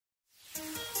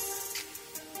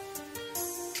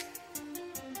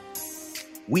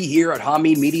We here at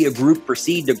Hameen Media Group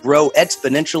proceed to grow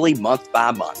exponentially month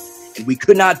by month, and we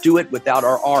could not do it without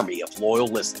our army of loyal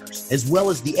listeners, as well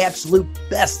as the absolute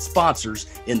best sponsors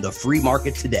in the free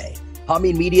market today.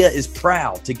 Hameen Media is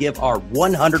proud to give our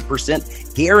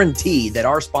 100% guarantee that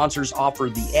our sponsors offer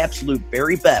the absolute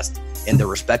very best in their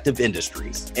respective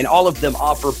industries, and all of them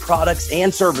offer products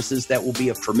and services that will be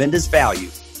of tremendous value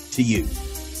to you.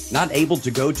 Not able to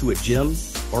go to a gym?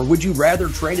 Or would you rather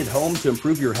train at home to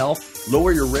improve your health,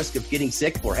 lower your risk of getting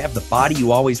sick, or have the body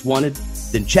you always wanted?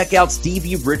 Then check out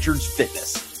Stevie Richards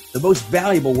Fitness, the most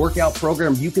valuable workout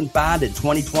program you can find in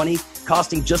 2020,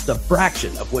 costing just a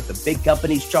fraction of what the big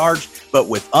companies charge, but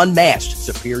with unmatched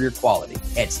superior quality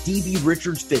at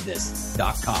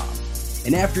StevieRichardsFitness.com.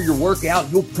 And after your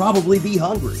workout, you'll probably be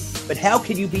hungry. But how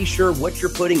can you be sure what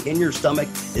you're putting in your stomach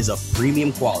is of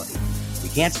premium quality? We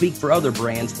can't speak for other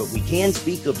brands, but we can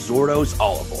speak of Zordo's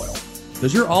olive oil.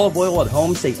 Does your olive oil at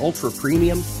home say ultra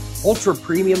premium? Ultra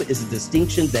premium is a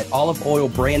distinction that olive oil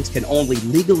brands can only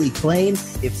legally claim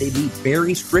if they meet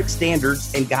very strict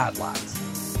standards and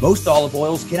guidelines. Most olive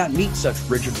oils cannot meet such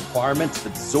rigid requirements,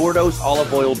 but Zordo's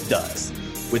olive oil does,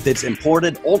 with its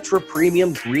imported ultra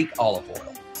premium Greek olive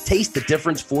oil. Taste the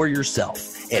difference for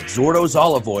yourself at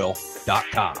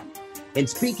ZordosOliveOil.com. And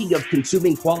speaking of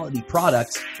consuming quality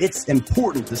products, it's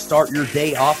important to start your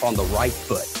day off on the right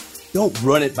foot. Don't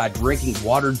run it by drinking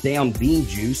watered-down bean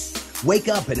juice. Wake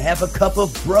up and have a cup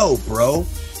of bro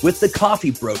with the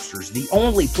Coffee Broasters, the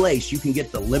only place you can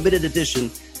get the limited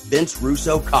edition Vince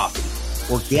Russo coffee.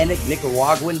 Organic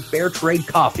Nicaraguan fair trade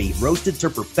coffee roasted to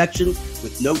perfection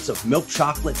with notes of milk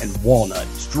chocolate and walnut,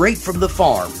 straight from the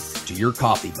farm to your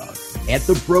coffee mug at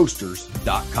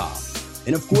thebroasters.com.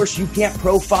 And of course, you can't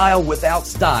profile without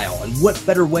style. And what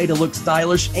better way to look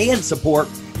stylish and support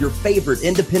your favorite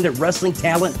independent wrestling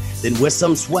talent than with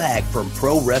some swag from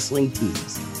Pro Wrestling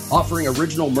Tees? Offering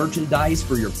original merchandise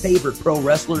for your favorite pro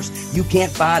wrestlers you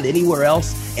can't find anywhere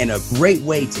else, and a great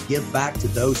way to give back to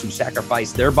those who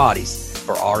sacrifice their bodies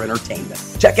for our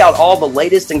entertainment. Check out all the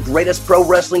latest and greatest pro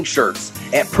wrestling shirts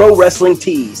at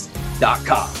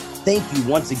ProWrestlingTees.com. Thank you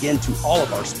once again to all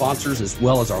of our sponsors as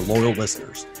well as our loyal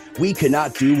listeners. We could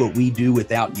not do what we do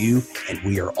without you, and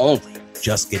we are only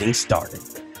just getting started.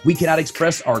 We cannot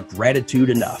express our gratitude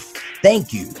enough.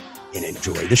 Thank you, and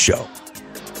enjoy the show.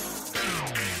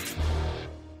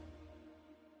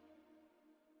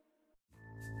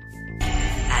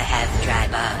 I have dry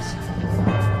balls.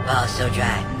 Balls so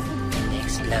dry, they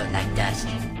explode like dust.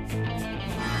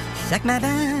 Suck my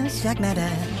balls, suck my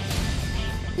balls.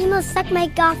 You must suck my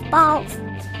golf balls.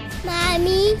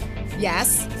 Mommy?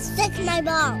 Yes? Suck my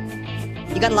balls.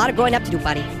 You got a lot of growing up to do,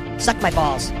 buddy. Suck my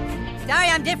balls. Sorry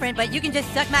I'm different, but you can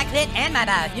just suck my clit and my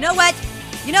balls. You know what?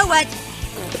 You know what?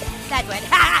 That one.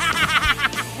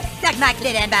 Suck my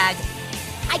clit and balls.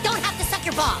 I don't have to suck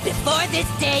your balls. Before this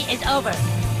day is over,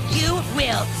 you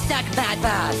will suck my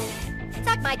balls.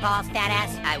 Suck my balls, fat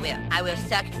ass. I will. I will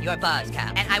suck your balls,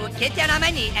 Kyle. And I will get down on my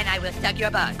knee and I will suck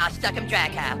your balls. I'll suck them dry,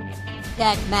 Kyle.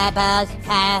 Suck my balls,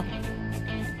 Kyle.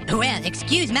 Well,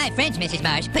 excuse my French, Mrs.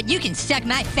 Marsh, but you can suck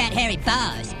my fat, hairy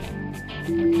balls.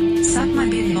 Suck my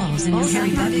big balls in your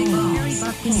hairy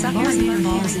butthole. Suck my big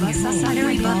balls in your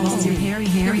hairy butthole. Your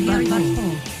hairy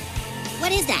butthole.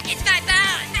 What is that? It's my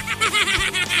balls!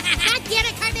 God damn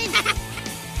it, Carmen!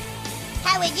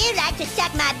 How would you like to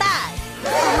suck my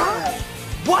balls?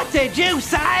 What did you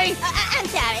say? I'm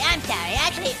sorry.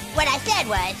 Actually, what I said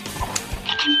was...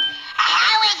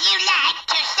 How would you like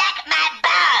to suck my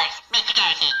balls, Mr.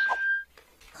 Garrison?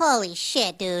 Holy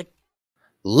shit, dude.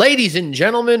 Ladies and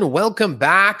gentlemen, welcome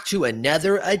back to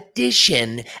another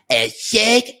edition of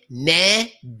Suck My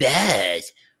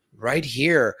Balls. Right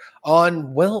here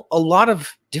on, well, a lot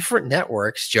of different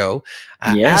networks, Joe.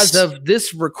 Yes. As of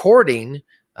this recording,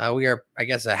 we are, I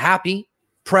guess, happy,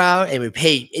 proud, and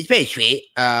it's very sweet,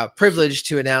 privileged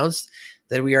to announce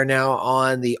that we are now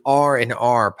on the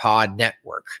R&R Pod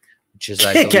Network, which is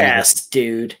kick-ass,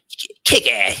 dude.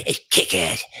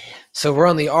 Kick-ass. So we're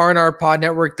on the R&R Pod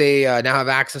Network. They now have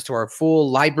access to our full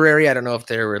library. I don't know if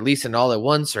they're releasing all at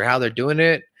once or how they're doing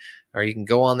it, or you can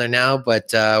go on there now,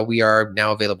 but we are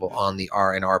now available on the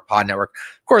R&R Pod Network.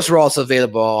 Of course, we're also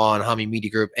available on Hameen Media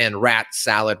Group and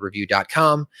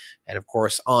ratsaladreview.com, and of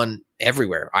course on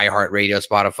everywhere: iHeartRadio,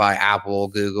 Spotify, Apple,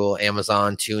 Google,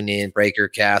 Amazon, TuneIn,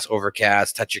 Breakercast,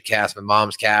 Overcast, Touch Your Cast, My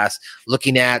Mom's Cast.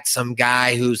 Looking at some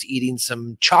guy who's eating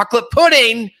some chocolate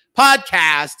pudding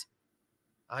podcast.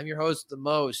 I'm your host, The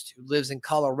Most, who lives in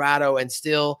Colorado and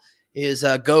still is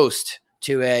a ghost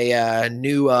to a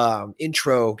new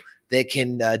intro that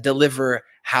can deliver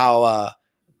how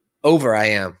over I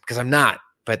am, because I'm not.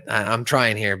 but I'm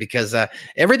trying here because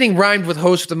everything rhymed with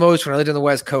host the most when I lived on the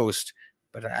West Coast.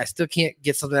 But I still can't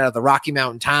get something out of the Rocky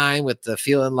Mountain time with the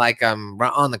feeling like I'm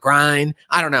on the grind.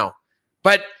 I don't know.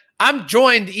 But I'm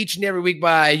joined each and every week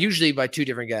usually by two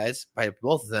different guys, by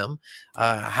both of them.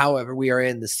 However, we are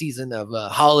in the season of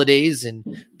holidays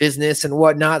and business and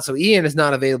whatnot. So Ian is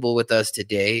not available with us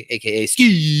today, a.k.a. Ski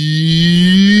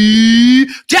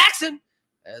Jackson.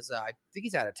 As I think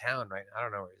he's out of town right now. I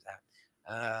don't know where he's at.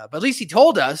 But at least he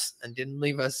told us and didn't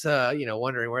leave us,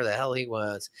 wondering where the hell he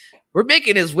was. We're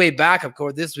making his way back, of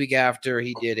course, this week after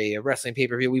he did a wrestling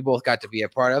pay-per-view we both got to be a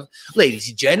part of. Ladies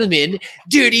and gentlemen,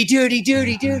 dirty, Joe.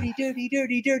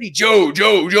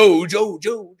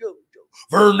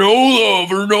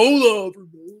 Vernola.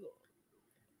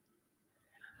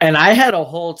 And I had a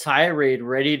whole tirade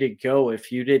ready to go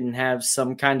if you didn't have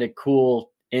some kind of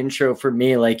cool intro for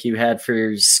me like you had for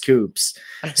your Scoops.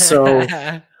 So...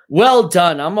 well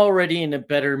done. I'm already in a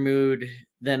better mood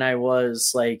than I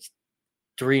was like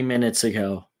 3 minutes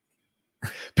ago.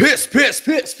 Piss.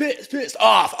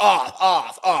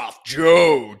 Off.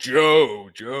 Joe.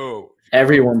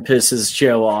 Everyone pisses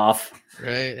Joe off.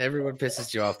 Right? Everyone pisses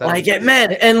Joe off. I get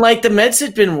mad. And like the meds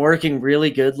had been working really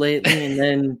good lately. And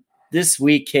then this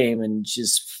week came and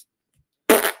just...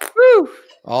 woo,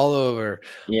 all over.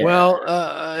 Yeah.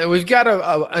 Well, we've got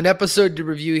an episode to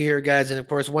review here, guys. And of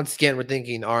course, once again, we're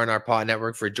thanking R&R Pod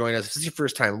Network for joining us. If this is your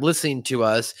first time listening to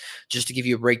us, just to give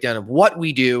you a breakdown of what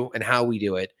we do and how we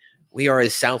do it. We are a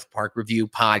South Park review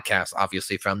podcast,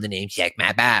 obviously from the name Check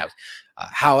My Bows.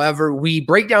 However, we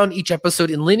break down each episode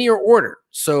in linear order.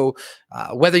 So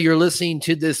whether you're listening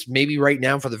to this maybe right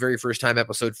now for the very first time,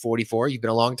 episode 44, you've been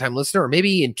a long time listener, or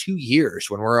maybe in 2 years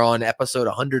when we're on episode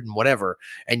 100 and whatever,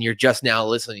 and you're just now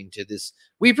listening to this,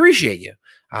 we appreciate you.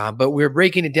 But we're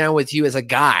breaking it down with you as a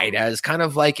guide, as kind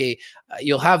of like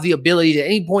you'll have the ability at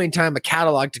any point in time, a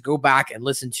catalog to go back and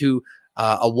listen to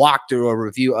a walkthrough or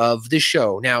review of this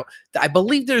show. Now, I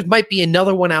believe there might be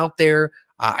another one out there.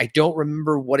 I don't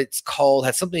remember what it's called. It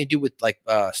has something to do with like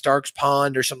Stark's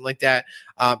Pond or something like that.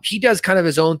 He does kind of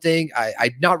his own thing.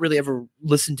 I've not really ever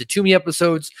listened to too many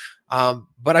episodes,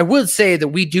 but I would say that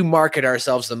we do market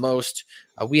ourselves the most.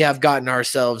 We have gotten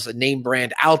ourselves a name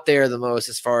brand out there the most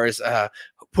as far as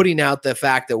putting out the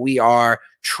fact that we are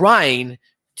trying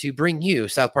to bring you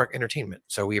South Park entertainment.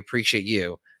 So we appreciate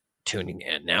you tuning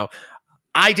in. Now,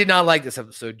 I did not like this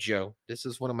episode, Joe. This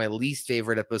is one of my least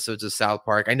favorite episodes of South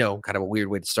Park. I know, kind of a weird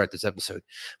way to start this episode,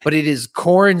 but it is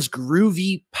Korn's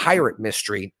Groovy Pirate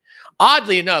Mystery.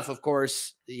 Oddly enough, of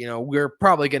course, we're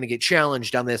probably going to get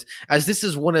challenged on this, as this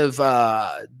is one of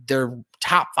their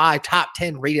top 5, top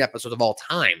 10 rated episodes of all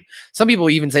time. Some people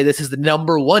even say this is the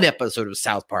number 1 episode of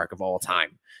South Park of all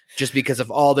time, just because of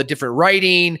all the different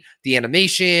writing, the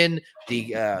animation,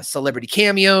 the celebrity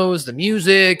cameos, the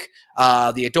music,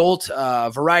 the adult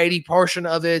variety portion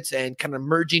of it, and kind of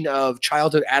merging of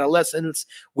childhood adolescence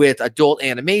with adult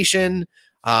animation.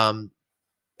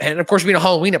 And of course, being a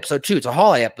Halloween episode too. It's a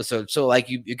holiday episode. So like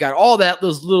you got all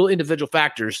those little individual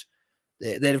factors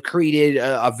that have created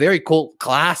a very cult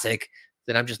classic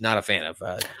that I'm just not a fan of.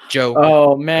 Joe.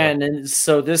 Oh man. And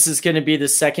so this is going to be the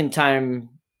second time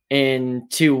in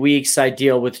 2 weeks I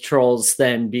deal with trolls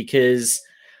then, because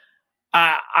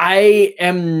I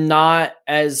am not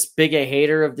as big a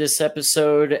hater of this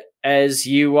episode as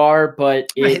you are, but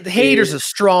hater's a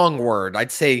strong word.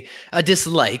 I'd say a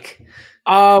dislike.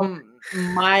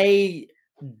 My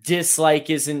dislike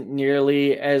isn't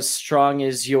nearly as strong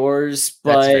as yours,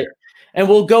 but and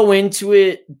we'll go into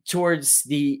it towards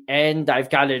the end. I've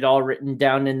got it all written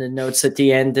down in the notes at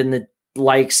the end and the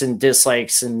likes and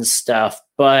dislikes and stuff,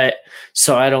 but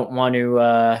so I don't want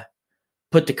to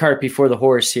put the cart before the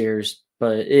horse here,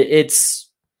 but it's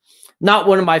not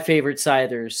one of my favorites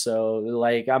either. So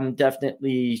like I'm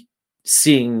definitely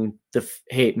seeing the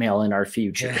hate mail in our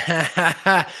future.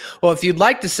 Well, if you'd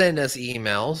like to send us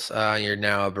emails, you're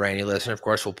now a brand new listener, of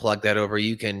course, we'll plug that over.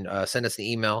 You can send us an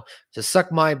email to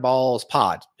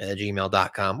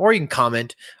suckmyballspod@gmail.com, or you can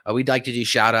comment. We'd like to do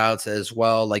shout outs as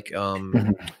well, like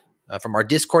from our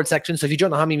Discord section. So if you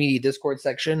join the Hami Media Discord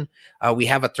section, we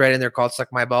have a thread in there called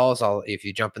Suck My Balls. If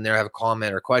you jump in there, have a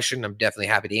comment or question, I'm definitely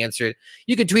happy to answer it.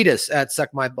 You can tweet us at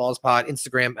Suck My Balls Pod,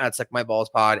 Instagram at Suck My Balls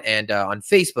Pod, and on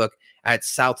Facebook at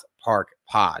South Park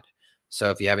Pod.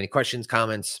 So if you have any questions,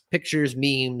 comments, pictures,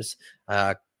 memes,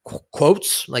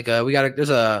 quotes, like there's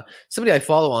somebody I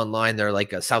follow online. They're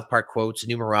like South Park quotes,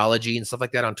 numerology and stuff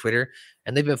like that on Twitter.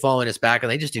 And they've been following us back,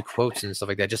 and they just do quotes and stuff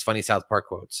like that. Just funny South Park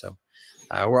quotes. So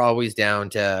we're always down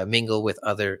to mingle with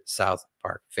other South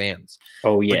Park fans.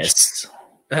 Oh, yes.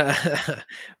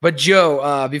 But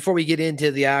Joe, before we get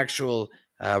into the actual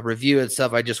review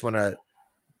itself, I just want to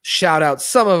shout out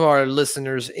some of our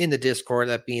listeners in the Discord,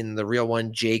 that being the real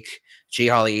one, Jake, J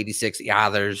Holly 86,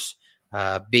 Yathers,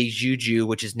 Big Juju,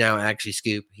 which is now actually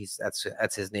Scoop.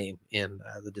 That's his name in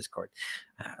the Discord.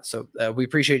 So we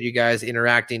appreciate you guys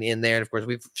interacting in there. And of course,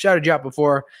 we've shouted you out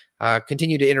before.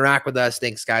 Continue to interact with us.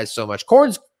 Thanks, guys, so much.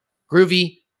 Corn's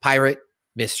Groovy Pirate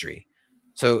Mystery.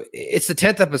 So it's the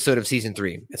 10th episode of season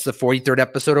 3. It's the 43rd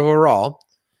episode overall.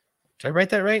 Did I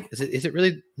write that right? Is it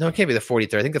really? No, it can't be the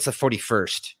 43rd. I think that's the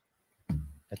 41st.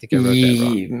 I think I wrote that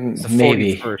wrong. It's the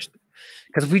maybe 41st.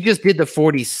 Because we just did the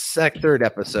 43rd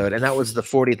episode, and that was the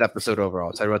 40th episode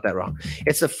overall. So I wrote that wrong.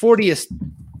 It's the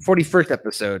 41st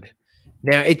episode.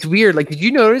 Now, it's weird. Like, did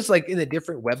you notice, like, in the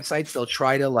different websites, they'll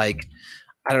try to, like,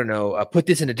 I don't know, put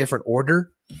this in a different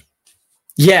order?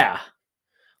 Yeah.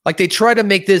 Like, they try to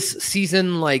make this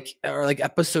season, like, or like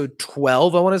episode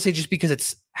 12, I want to say, just because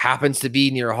it's happens to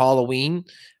be near Halloween.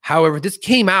 However, this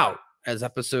came out as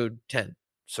episode 10.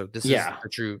 So this is a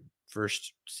true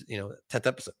first, 10th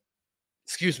episode.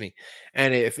 Excuse me.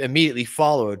 And it immediately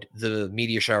followed the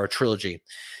Meteor Shower trilogy.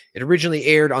 It originally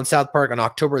aired on South Park on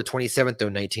October 27th, though,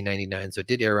 1999. So it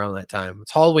did air around that time.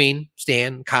 It's Halloween.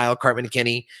 Stan, Kyle, Cartman, and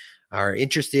Kenny are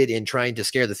interested in trying to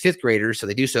scare the 5th graders. So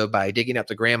they do so by digging up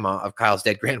the grandma of Kyle's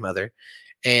dead grandmother.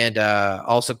 And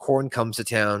also Corn comes to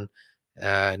town.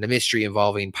 And the mystery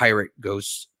involving pirate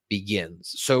ghosts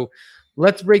begins. So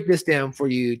let's break this down for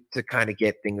you to kind of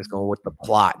get things going with the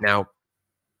plot. Now,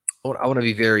 I want to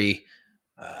be very,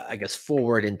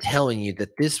 forward in telling you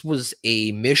that this was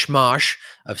a mishmash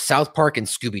of South Park and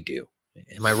Scooby-Doo.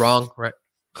 Am I wrong? Right?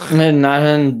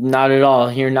 Not at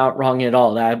all. You're not wrong at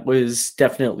all. That was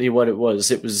definitely what it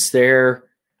was. It was their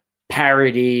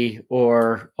parody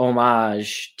or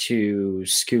homage to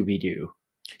Scooby-Doo.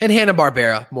 And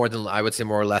Hanna-Barbera, more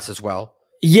or less as well.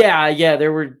 Yeah,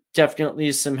 there were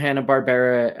definitely some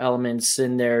Hanna-Barbera elements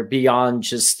in there beyond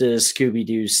just the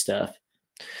Scooby-Doo stuff.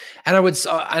 And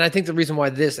I think the reason why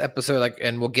this episode,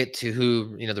 and we'll get to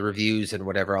who, the reviews and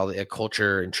whatever, all the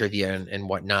culture and trivia and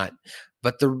whatnot.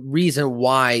 But the reason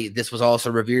why this was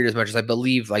also revered as much as I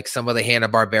believe, like some of the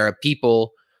Hanna-Barbera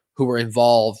people who were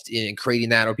involved in creating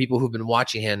that, or people who've been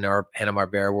watching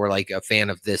Hanna-Barbera were like a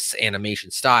fan of this animation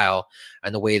style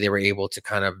and the way they were able to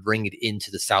kind of bring it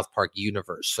into the South Park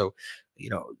universe. So,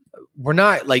 we're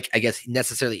not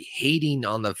necessarily hating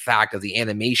on the fact of the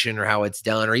animation or how it's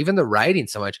done or even the writing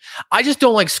so much. I just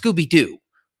don't like Scooby-Doo,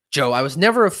 Joe. I was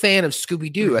never a fan of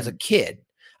Scooby-Doo as a kid.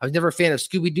 I was never a fan of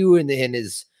Scooby-Doo and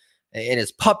his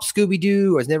pup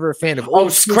Scooby-Doo. I was never a fan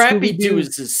of Scrappy-Doo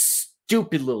is a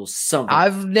stupid little son.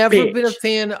 I've never been a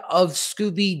fan of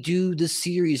Scooby-Doo, the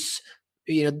series.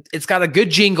 It's got a good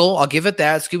jingle. I'll give it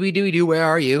that. Scooby-Doo, where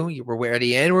are you? We're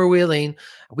ready and we're willing.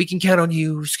 We can count on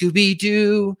you,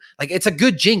 Scooby-Doo. Like, it's a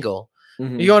good jingle.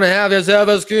 Mm-hmm. You're going to have a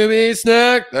Scooby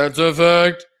snack. That's a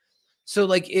fact. So,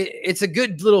 like, it's a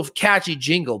good little catchy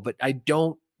jingle, but I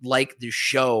don't like the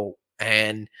show.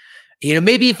 And,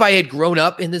 maybe if I had grown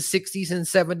up in the 60s and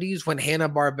 70s when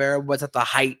Hanna-Barbera was at the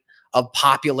height of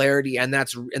popularity, and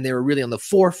they were really on the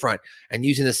forefront and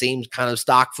using the same kind of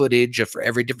stock footage for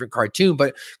every different cartoon,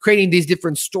 but creating these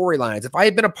different storylines. If I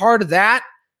had been a part of that,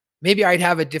 maybe I'd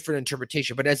have a different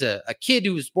interpretation. But as a kid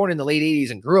who was born in the late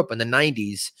 80s and grew up in the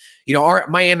 90s,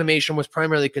 my animation was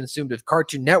primarily consumed with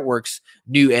Cartoon Network's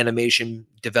new animation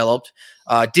developed,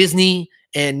 Disney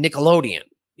and Nickelodeon,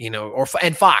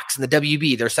 and Fox and the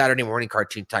WB, their Saturday morning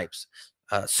cartoon types.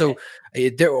 So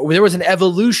there was an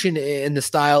evolution in the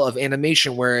style of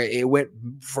animation where it went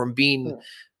from being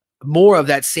more of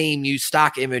that same new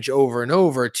stock image over and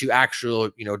over to actual,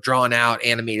 drawn out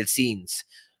animated scenes.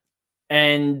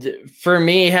 And for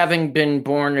me, having been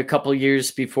born a couple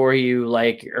years before you,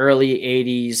 like early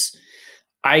 80s,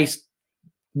 I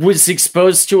was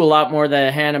exposed to a lot more of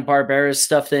the Hanna-Barbera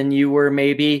stuff than you were,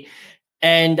 maybe.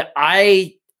 And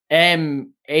I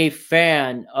am a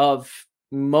fan of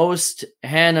most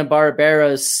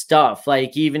Hanna-Barbera stuff,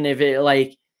 like even if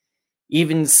it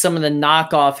even some of the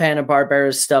knockoff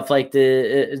Hanna-Barbera stuff, like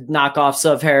the knockoffs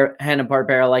of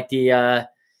Hanna-Barbera, like the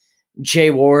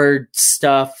Jay Ward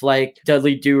stuff, like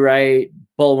Dudley Do-Right,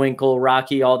 Bullwinkle,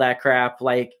 Rocky, all that crap.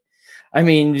 Like, I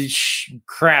mean,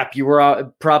 crap, you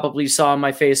were probably saw on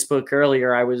my Facebook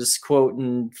earlier, I was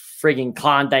quoting friggin'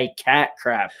 Klondike Cat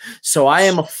crap. So I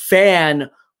am a fan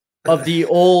of the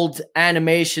old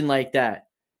animation like that.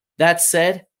 That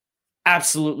said,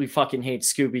 absolutely fucking hate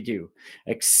Scooby-Doo,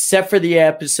 except for the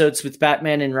episodes with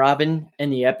Batman and Robin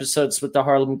and the episodes with the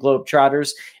Harlem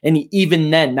Globetrotters. And even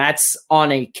then, that's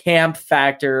on a camp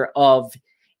factor of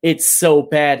it's so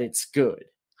bad, it's good.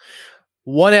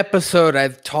 One episode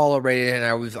I've tolerated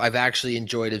and I've actually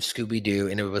enjoyed of Scooby-Doo,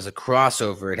 and it was a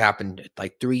crossover. It happened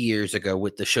like 3 years ago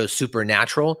with the show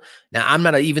Supernatural. Now, I'm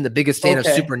not even the biggest fan of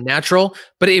Supernatural,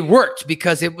 but it worked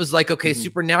because it was like, okay,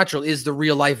 Supernatural is the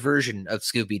real life version of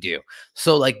Scooby-Doo.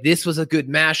 So like this was a good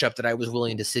mashup that I was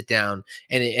willing to sit down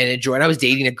and enjoy. And I was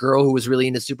dating a girl who was really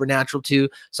into Supernatural too,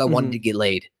 so I wanted to get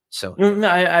laid. So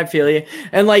I feel you.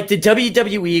 And like the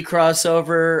WWE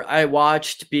crossover I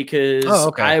watched because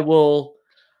I will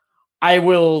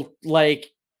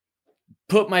like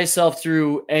put myself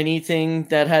through anything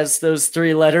that has those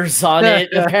 3 letters on it.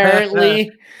 Apparently,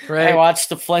 I watched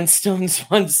the Flintstones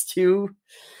ones too.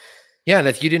 Yeah, and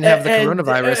if you didn't have the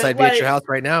coronavirus, I'd be at your house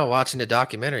right now watching a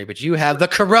documentary. But you have the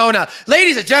corona,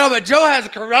 ladies and gentlemen. Joe has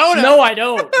corona. No, I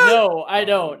don't. No, I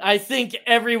don't. I think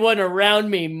everyone around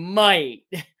me might,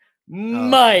 but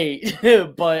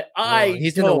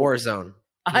he's in a war zone.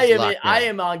 I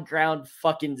am on ground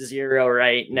fucking zero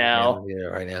right now.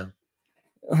 Right now.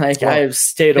 Like I have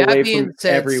stayed away from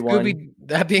everyone.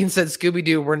 That being said,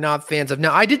 Scooby-Doo, we're not fans of.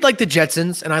 Now, I did like the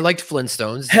Jetsons and I liked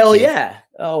Flintstones. Hell yeah.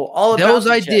 Oh, all about those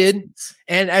I did.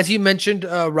 And as you mentioned,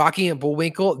 Rocky and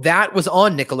Bullwinkle, that was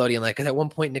on Nickelodeon. Like at one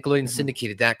point, Nickelodeon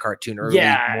syndicated that cartoon early.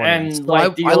 Yeah, and so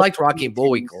I liked Rocky and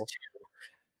Bullwinkle.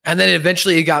 And then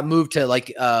eventually it got moved to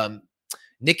like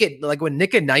when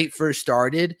Nick at Night first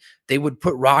started, they would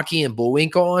put Rocky and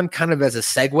Bullwinkle on kind of as a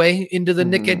segue into the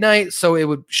Nick at Night. So it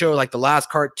would show like the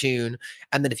last cartoon.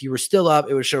 And then if you were still up,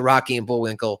 it would show Rocky and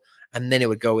Bullwinkle. And then it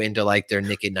would go into like their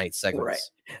Nick at Night segments.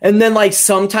 Right. And then like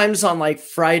sometimes on like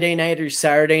Friday night or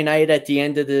Saturday night at the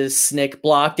end of the Snick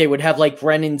block, they would have like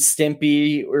Ren and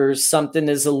Stimpy or something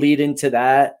as a lead into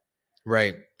that.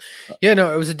 Right. Yeah,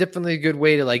 no, it was definitely a good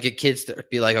way to like get kids to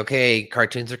be like, okay,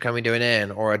 cartoons are coming to an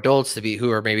end, or adults to be who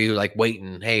are maybe like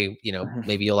waiting. Hey,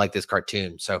 maybe you'll like this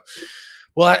cartoon. So,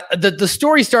 well, the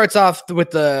story starts off with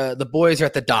the boys are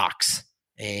at the docks,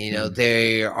 and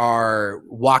they are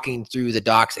walking through the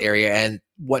docks area, and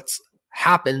what's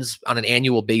happens on an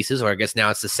annual basis, or I guess now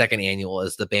it's the second annual,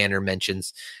 as the banner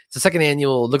mentions. It's the second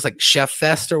annual. It looks like Chef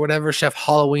Fest or whatever. Chef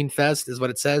Halloween Fest is what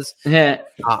it says. Yeah,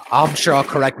 I'm sure I'll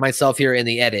correct myself here in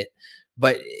the edit,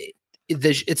 but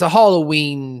it's a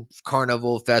Halloween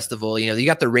carnival festival. You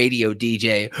got the radio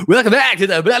DJ. Welcome back to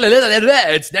the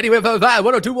it's 91.5,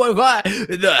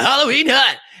 102.5, the Halloween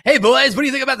Hunt. Hey boys, what do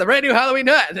you think about the brand new Halloween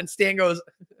Hunt? And then Stan goes,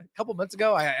 a couple months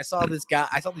ago, I saw these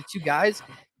 2 guys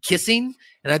kissing,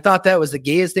 and I thought that was the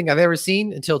gayest thing I've ever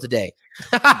seen until today.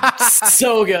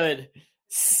 So good.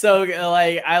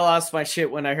 Like I lost my shit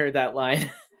when I heard that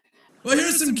line. Well,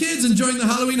 here's some kids enjoying the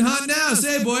Halloween Hunt now.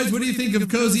 Say, boys, what do you think of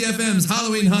Cozy FM's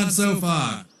Halloween Hunt so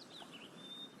far?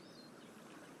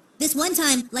 This one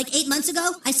time, like 8 months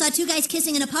ago, I saw 2 guys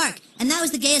kissing in a park, and that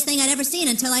was the gayest thing I'd ever seen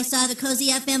until I saw the Cozy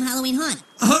FM Halloween Hunt.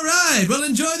 All right, well,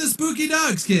 enjoy the spooky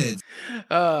dogs, kids.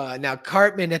 Now,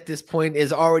 Cartman at this point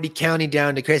is already counting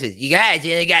down to Christmas. You guys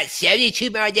only got 72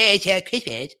 more days till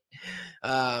Christmas.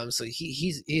 So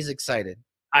he's excited.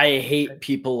 I hate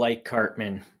people like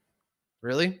Cartman.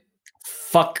 Really?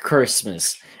 Fuck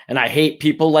Christmas. And I hate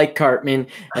people like Cartman.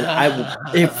 And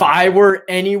if I were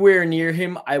anywhere near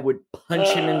him, I would punch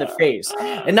him in the face.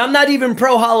 And I'm not even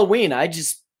pro Halloween. I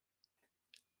just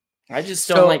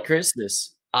don't like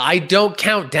Christmas. I don't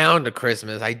count down to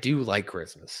Christmas. I do like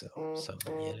Christmas. So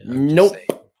nope.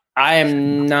 I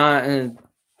am not.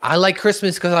 I like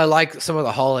Christmas because I like some of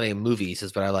the holiday movies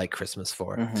is what I like Christmas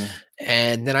for. Mm-hmm.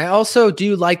 And then I also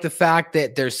do like the fact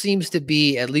that there seems to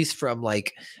be, at least from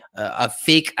like a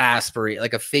fake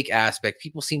aspect,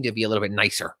 people seem to be a little bit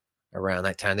nicer around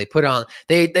that time. They put on,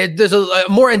 there's a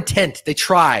more intent. They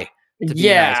try to be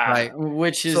nice, right?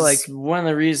 Which is like one of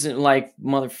the reasons, like,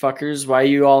 motherfuckers, why are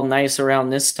you all nice around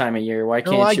this time of year? Why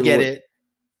can't you? I get it.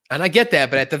 And I get that,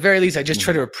 but at the very least, I just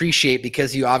try to appreciate,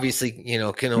 because you obviously,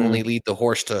 can only lead the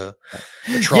horse to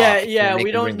the trough. Yeah. We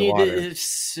don't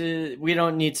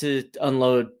need to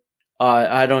unload.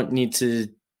 I don't need to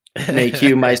make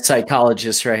you my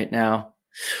psychologist right now.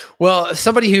 Well,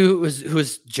 somebody who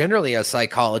is generally a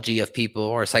psychology of people,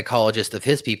 or a psychologist of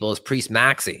his people, is Priest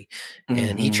Maxie,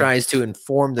 and he tries to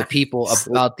inform the people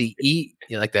about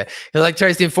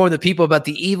tries to inform the people about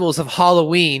the evils of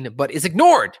Halloween, but is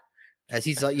ignored. As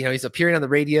he's he's appearing on the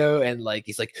radio, and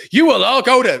he's like, you will all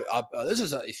go to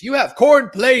if you have corn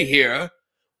play here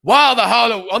while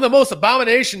on the most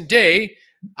abomination day,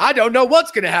 I don't know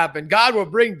what's going to happen. God will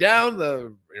bring down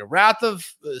the wrath of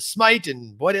smite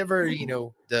and whatever,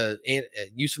 the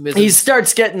euphemism. He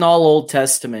starts getting all Old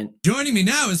Testament. Joining me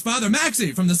now is Father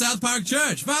Maxie from the South Park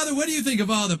Church. Father, what do you think of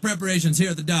all the preparations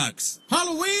here at the docks?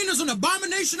 Halloween is an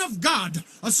abomination of God,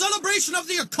 a celebration of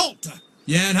the occult.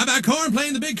 Yeah, and how about Korn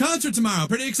playing the big concert tomorrow?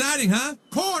 Pretty exciting, huh?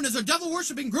 Korn is a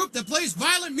devil-worshipping group that plays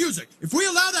violent music. If we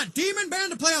allow that demon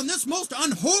band to play on this most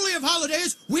unholy of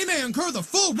holidays, we may incur the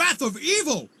full wrath of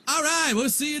evil. All right, we'll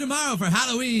see you tomorrow for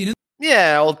Halloween.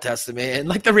 Yeah, Old Testament. And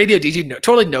like the radio DJ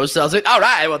totally no-sells it. All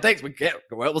right, well, thanks.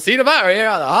 We'll see you tomorrow here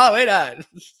on the Halloween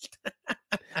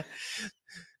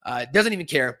night. Doesn't even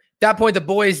care. At that point, the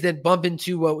boys then bump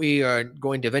into what we are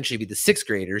going to eventually be the 6th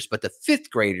graders, but the 5th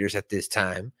graders at this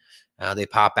time, they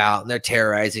pop out and they're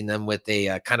terrorizing them with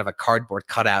a kind of a cardboard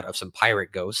cutout of some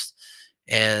pirate ghosts.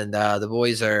 And the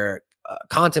boys are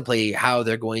contemplating how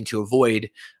they're going to avoid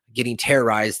getting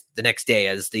terrorized the next day,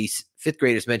 as these 5th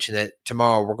graders mentioned that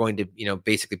tomorrow we're going to,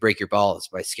 basically break your balls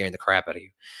by scaring the crap out of you.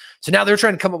 So now they're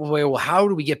trying to come up with a way, well, how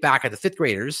do we get back at the 5th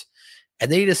graders?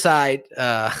 And they decide,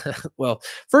 well,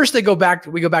 first we go back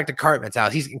to Cartman's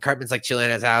house. Cartman's like chilling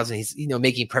at his house, and he's,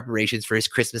 making preparations for his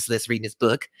Christmas list, reading his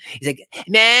book. He's like,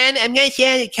 man, I'm going to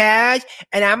Santa Claus,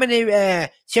 and I'm going to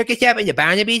circus up in the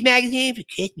Barnaby's magazine for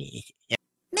Christmas.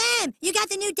 Ma'am, you got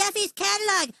the new Duffy's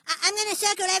catalog. I'm gonna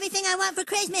circle everything I want for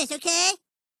Christmas, okay?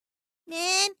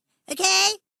 Ma'am, okay?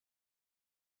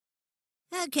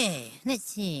 Okay, let's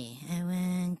see. I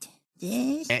want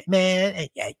this. Man,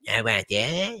 I want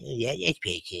that. Yeah, that's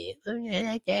pretty cool. I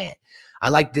like that. I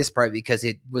like this part because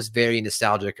it was very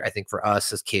nostalgic, I think, for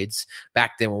us as kids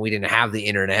back then when we didn't have the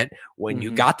internet, when you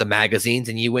got the magazines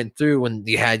and you went through and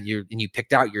you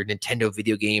picked out your Nintendo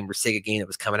video game or Sega game that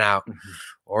was coming out.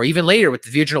 Or even later with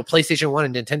the original PlayStation 1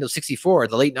 and Nintendo 64,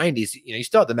 the late 90s, you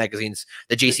still had the magazines,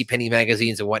 the JCPenney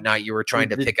magazines and whatnot you were trying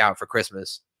to pick out for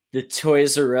Christmas. The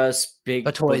Toys R Us big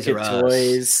book of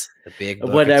toys. The big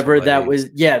whatever that was.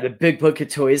 Yeah, the big book of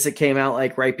toys that came out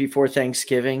like right before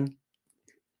Thanksgiving.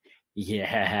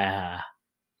 Yeah.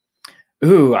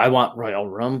 Ooh, I want Royal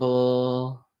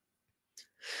Rumble.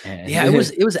 And yeah,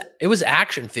 it was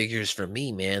action figures for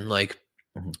me, man. Like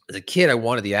as a kid, I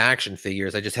wanted the action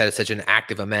figures. I just had such an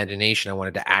active imagination. I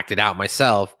wanted to act it out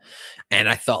myself. And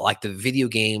I felt like the video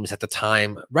games at the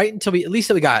time, right until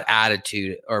we got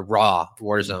Attitude or Raw,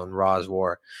 Warzone, Raw's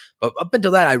War. But up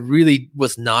until that, I really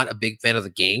was not a big fan of the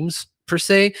games per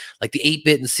se, like the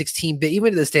 8-bit and 16-bit.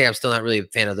 Even to this day, I'm still not really a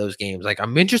fan of those games. Like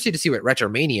I'm interested to see what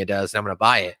Retromania does, and I'm going to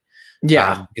buy it.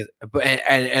 Yeah.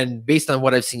 And based on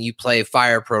what I've seen you play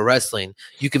Fire Pro Wrestling,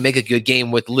 you can make a good game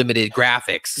with limited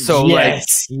graphics. So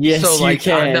yes, you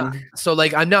can.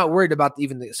 I'm not worried about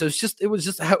so it was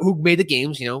just who made the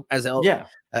games,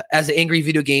 as an angry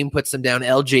video game puts them down.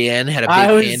 LJN had a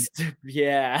big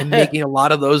hand in making a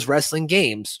lot of those wrestling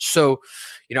games. So,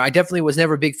 I definitely was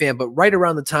never a big fan, but right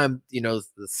around the time, the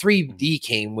 3D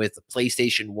came with the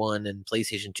PlayStation 1 and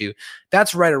PlayStation 2,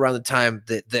 that's right around the time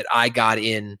that I got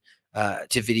in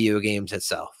to video games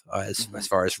itself, as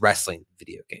far as wrestling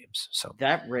video games. So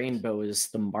that rainbow is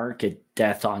the market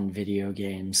death on video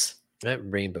games. That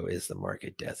rainbow is the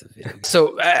market death of video games.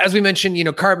 So as we mentioned,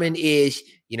 Cartman is,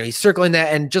 he's circling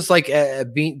that, and just like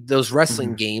those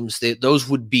wrestling games, those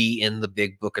would be in the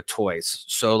big book of toys.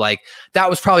 So like that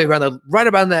was probably right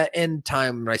around that end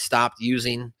time when I stopped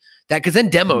using that, because then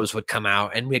demos would come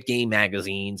out and we had game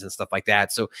magazines and stuff like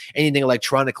that. So anything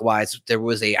electronic wise, there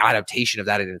was a adaptation of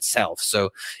that in itself.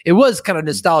 So it was kind of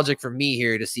nostalgic for me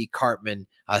here to see Cartman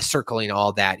circling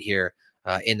all that here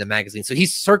in the magazine. So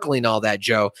he's circling all that,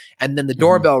 Joe. And then the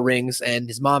doorbell rings and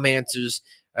his mom answers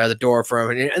the door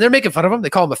for him. And they're making fun of him. They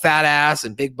call him a fat ass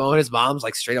and big bone. His mom's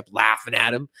like straight up laughing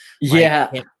at him. Yeah.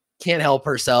 Like, can't help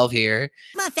herself here.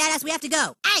 Come on, fat ass, we have to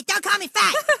go. Hey, don't call me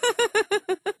fat.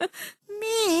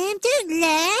 Ma'am, don't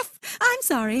laugh. I'm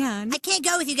sorry, hon. I can't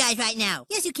go with you guys right now.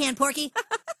 Yes, you can, Porky.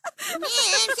 Ma'am,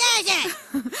 Sergeant.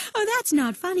 Oh, that's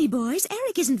not funny, boys.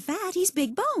 Eric isn't fat. He's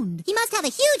big boned. He must have a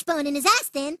huge bone in his ass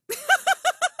then.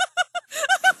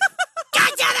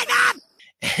 God damn it, Mom!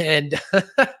 And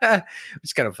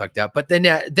it's kind of fucked up. But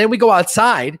then we go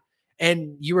outside,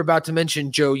 and you were about to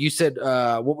mention, Joe, you said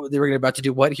what they were about to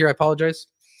do. What here? I apologize.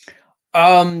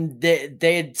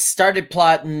 They had started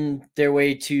plotting their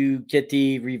way to get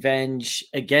the revenge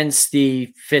against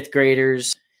the 5th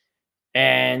graders,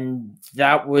 and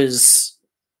that was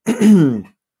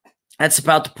that's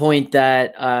about the point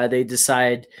that they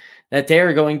decide that they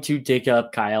are going to dig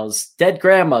up Kyle's dead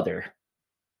grandmother.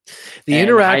 The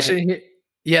interaction here.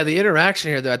 Yeah, the interaction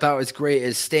here that I thought was great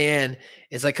is Stan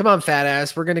is like, "Come on, fat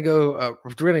ass, we're gonna go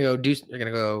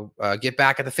get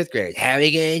back at the fifth grade. How are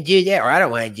we gonna do that? Or I don't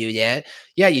want to do that.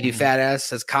 Yeah, you do, fat ass,"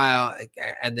 says Kyle,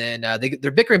 and then they're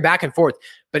bickering back and forth.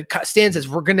 But Stan says,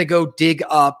 "We're gonna go dig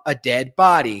up a dead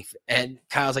body," and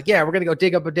Kyle's like, "Yeah, we're gonna go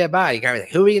dig up a dead body." Kyle's like,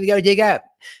 "Who are we gonna go dig up?"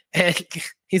 And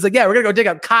he's like, "Yeah, we're gonna go dig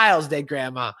up Kyle's dead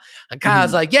grandma." And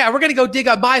Kyle's like, "Yeah, we're gonna go dig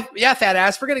up fat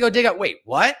ass. We're gonna go dig up. Wait,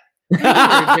 what? Dig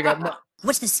up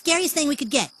What's the scariest thing we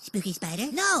could get, Spooky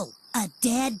Spider? No, a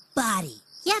dead body.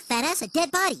 Yeah, fat ass, a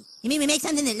dead body. You mean we make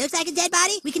something that looks like a dead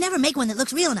body? We can never make one that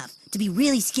looks real enough. To be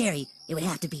really scary, it would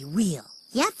have to be real.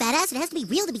 Yeah, fat ass, it has to be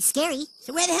real to be scary.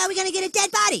 So where the hell are we gonna get a dead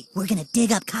body? We're gonna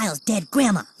dig up Kyle's dead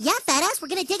grandma. Yeah, fat ass, we're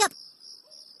gonna dig up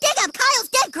Kyle's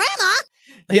dead grandma?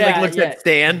 He looks at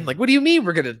Stan, like, "What do you mean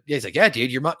we're gonna?" He's like, "Yeah,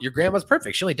 dude, your grandma's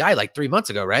perfect. She only died like 3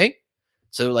 months ago, right?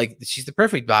 So like, she's the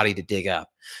perfect body to dig up."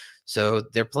 So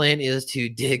their plan is to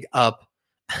dig up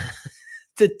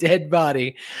the dead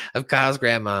body of Kyle's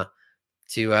grandma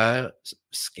to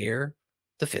scare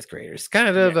the fifth graders. Kind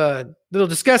of a little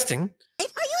disgusting. Are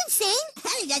you insane? I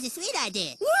think that's a sweet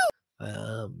idea.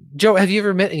 Joe, have you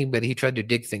ever met anybody who tried to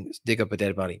dig up a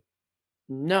dead body?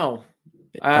 No.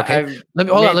 Okay. Let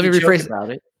me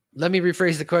rephrase it. Let me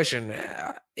rephrase the question.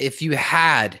 If you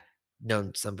had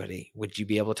known somebody, would you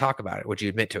be able to talk about it? Would you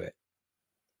admit to it?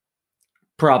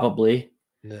 Probably.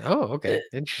 Oh, okay.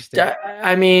 Interesting.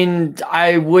 I mean,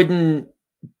 I wouldn't.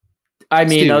 I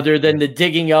mean, other than the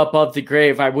digging up of the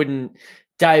grave, I wouldn't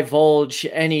divulge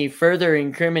any further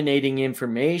incriminating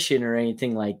information or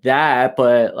anything like that.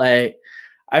 But like,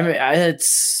 I mean, it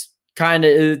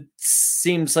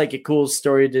seems like a cool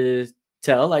story to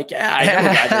tell. Like,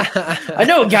 yeah, I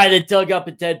know a guy that dug up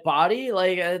a dead body.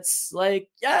 Like, it's like,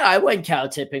 yeah, I went cow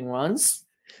tipping once.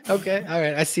 Okay, all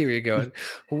right, I see where you're going.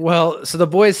 Well, so the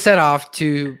boys set off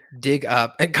to dig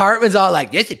up, and Cartman's all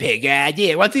like, "This is a big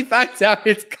idea." Once he finds out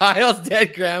it's Kyle's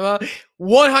dead grandma,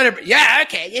 100. Yeah,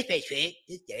 okay, this makes sense.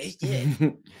 This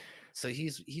good. So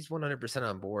he's 100%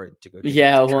 on board to go.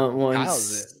 Yeah,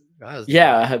 Kyle's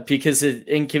because it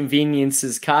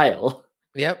inconveniences Kyle.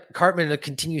 Yep, Cartman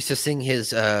continues to sing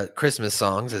his Christmas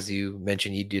songs, as you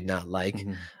mentioned you did not like.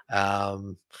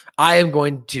 Mm-hmm. I am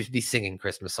going to be singing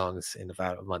Christmas songs in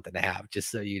about a month and a half,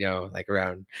 just so you know, like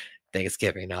around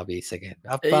Thanksgiving, I'll be singing.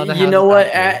 You know what?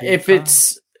 If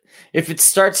it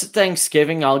starts at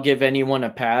Thanksgiving, I'll give anyone a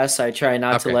pass. I try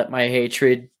not to let my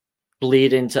hatred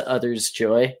bleed into others'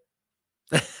 joy.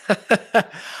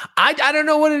 I don't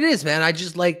know what it is, man. I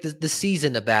just like the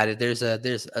season about it. There's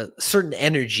a certain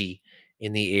energy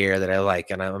in the air that I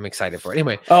like, and I'm excited for it.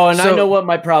 Anyway. Oh, and I know what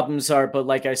my problems are, but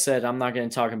like I said, I'm not going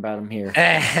to talk about them here.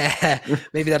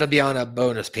 Maybe that'll be on a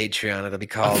bonus Patreon. It'll be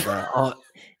called on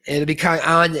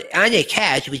the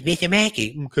couch with Mr.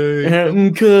 Mackey.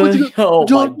 Okay. Oh,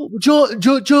 John,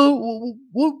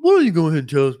 what are you going ahead and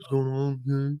tell us what's going on?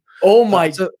 Okay? Oh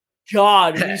my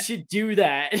God, we should do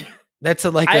that. That's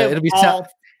it'll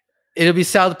be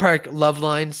South Park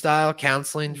Loveline style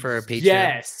counseling for a Patreon.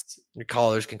 Yes. Your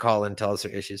callers can call in and tell us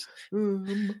their issues.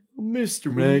 Mr.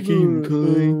 Mackey.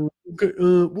 Okay.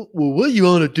 Well, what you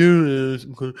want to do is,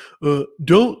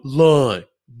 don't lie.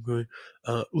 Okay.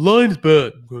 Lying is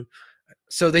bad. Okay.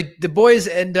 So the boys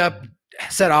end up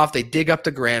set off. They dig up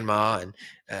the grandma, and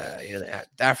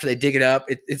after they dig it up,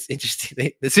 it's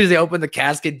interesting. As soon as they open the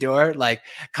casket door, like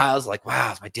Kyle's like,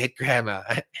 "Wow, it's my dead grandma."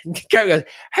 And Kyle goes,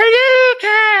 "Hello,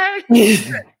 Kyle."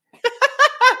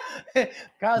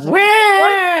 Kyle's like,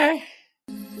 "Where?"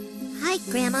 Hi,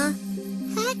 Grandma.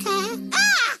 Hi, Kyle.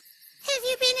 Ah! Have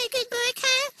you been a good boy,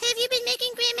 Kyle? Have you been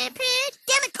making Grandma proud?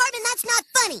 Damn it, Cartman, that's not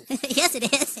funny. Yes, it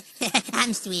is.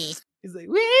 I'm sweet. He's like,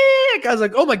 "Wee!" Guy's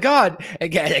like, "Oh my God!"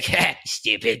 And guy's like,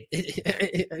 "Stupid."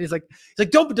 he's like,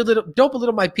 "Don't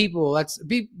belittle my people. Let's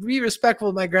be respectful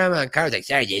of my grandma." And Kyle's like,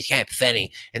 "Sorry, dude, it's kind of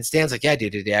funny." And Stan's like, "Yeah,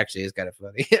 dude, it actually is kind of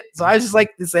funny." So I just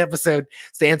like this episode.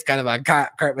 Stan's kind of on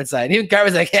Cartman's side. Even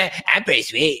Cartman's like, "I'm pretty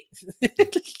sweet."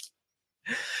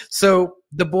 So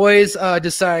the boys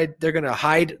decide they're gonna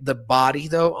hide the body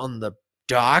though on the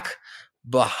dock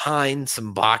behind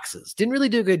some boxes. Didn't really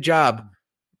do a good job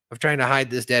of trying to hide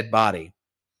this dead body.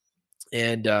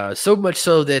 And so much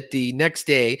so that the next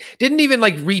day didn't even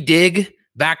like redig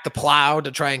back the plow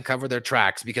to try and cover their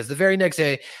tracks, because the very next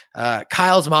day,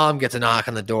 Kyle's mom gets a knock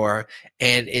on the door,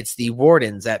 and it's the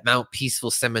wardens at Mount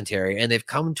Peaceful Cemetery. And they've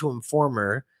come to inform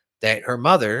her that her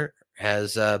mother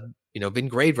has, been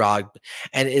grave robbed,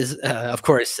 and is, of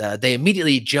course, they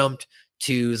immediately jumped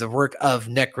to the work of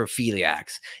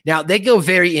necrophiliacs. Now they go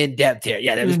very in depth here.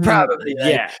 Yeah, that was probably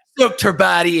soaked her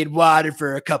body in water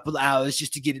for a couple hours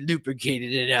just to get it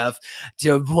lubricated enough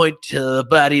to a point till the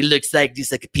body looks like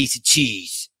just like a piece of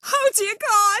cheese. Oh, dear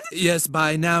God! Yes,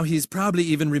 by now he's probably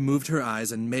even removed her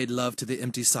eyes and made love to the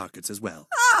empty sockets as well.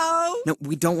 Oh! No,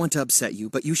 we don't want to upset you,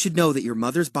 but you should know that your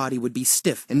mother's body would be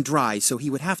stiff and dry, so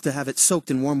he would have to have it soaked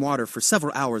in warm water for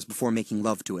several hours before making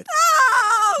love to it.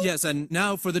 Oh! Yes, and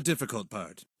now for the difficult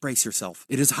part. Brace yourself.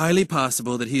 It is highly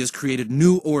possible that he has created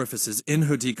new orifices in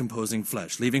her decomposing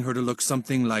flesh, leaving her to look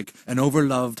something like an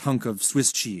overloved hunk of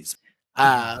Swiss cheese.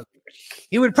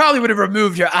 He would have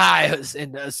removed her eyes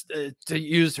and to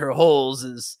use her holes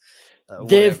as.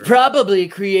 They've probably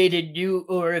created new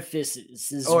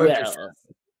orifices as well.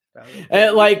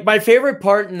 And like my favorite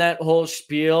part in that whole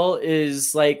spiel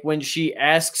is like when she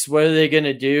asks what are they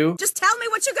gonna do. Just tell me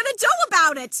what you're gonna do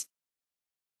about it.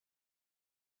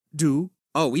 Do?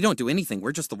 Oh, we don't do anything.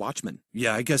 We're just the watchmen.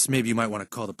 Yeah, I guess maybe you might want to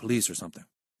call the police or something.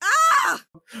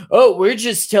 Oh, we're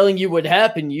just telling you what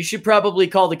happened. You should probably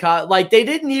call the cops. Like, they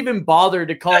didn't even bother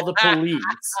to call the police.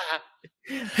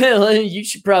 You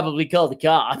should probably call the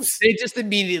cops. They just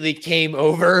immediately came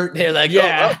over. They're like,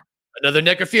 oh, another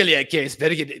necrophilia case.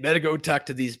 Better go talk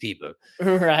to these people.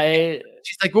 Right.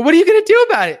 She's like, well, what are you going to do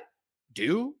about it?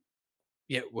 Do?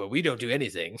 Yeah, well, we don't do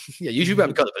anything. Yeah, you should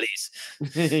probably call the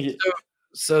police.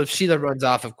 So Sheila runs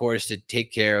off, of course, to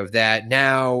take care of that.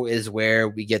 Now is where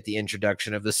we get the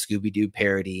introduction of the Scooby-Doo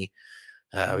parody.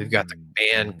 We've got the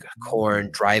band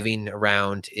Korn driving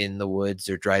around in the woods.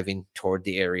 They're driving toward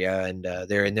the area, and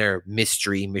they're in their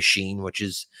Mystery Machine, which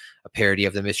is a parody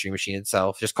of the Mystery Machine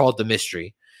itself, just called The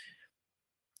Mystery.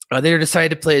 They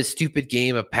decided to play a stupid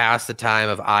game of pass the time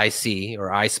of I See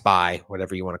or I Spy,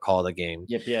 whatever you want to call the game.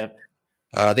 Yep.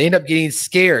 They end up getting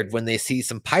scared when they see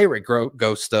some pirate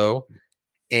ghosts, though.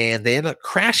 And they end up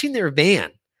crashing their van,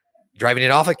 driving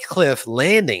it off a cliff,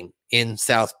 landing in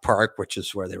South Park, which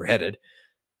is where they were headed.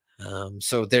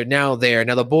 So they're now there.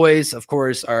 Now the boys, of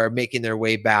course, are making their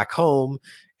way back home,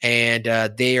 and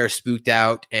they are spooked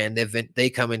out, and they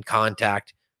come in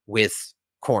contact with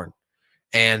Korn.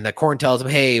 And the Korn tells them,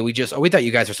 hey, we thought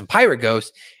you guys were some pirate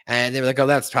ghosts. And they were like, oh,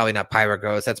 that's probably not pirate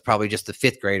ghosts. That's probably just the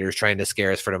fifth graders trying to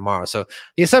scare us for tomorrow. So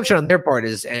the assumption on their part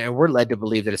is, and we're led to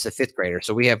believe that it's a fifth grader.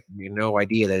 So we have no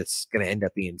idea that it's going to end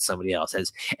up being somebody else,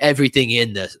 as everything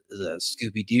in the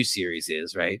Scooby-Doo series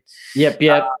is, right? Yep.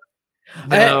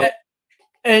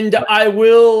 And I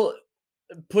will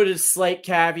put a slight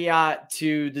caveat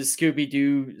to the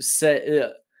Scooby-Doo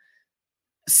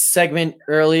segment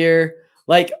earlier.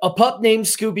 Like, a pup named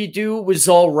Scooby-Doo was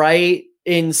all right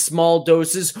in small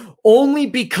doses only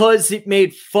because it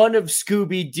made fun of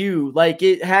Scooby-Doo. Like,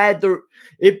 it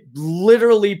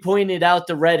literally pointed out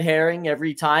the red herring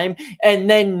every time and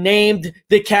then named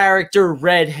the character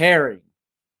Red Herring.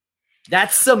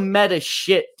 That's some meta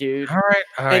shit, dude. All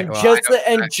right.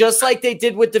 And just like they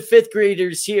did with the fifth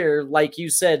graders here, like you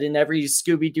said, in every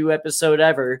Scooby-Doo episode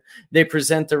ever, they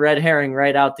present the red herring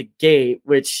right out the gate,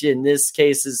 which in this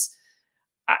case is...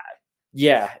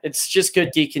 it's just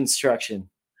good deconstruction.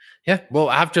 Yeah.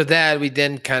 Well, after that, we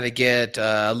then kind of get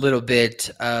a little bit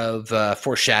of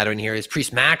foreshadowing here. Is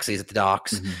Priest Maxie's at the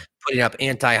docks putting up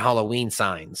anti-Halloween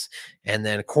signs, and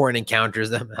then Korn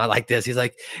encounters them. I like this. He's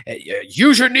like,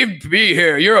 you shouldn't even be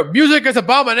here. Your music is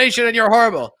abomination and you're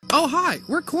horrible. Oh, hi.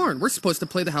 We're Korn. We're supposed to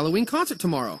play the Halloween concert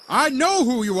tomorrow. I know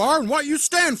who you are and what you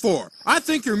stand for. I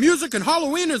think your music and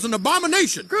Halloween is an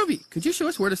abomination. Groovy, could you show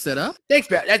us where to set up? Thanks,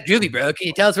 bro. That's groovy, bro. Can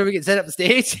you tell us where we can set up the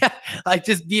stage? Like,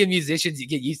 just being musicians, you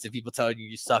get used to people telling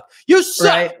you suck. You suck.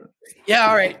 Right? Yeah,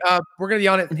 all right. We're going to be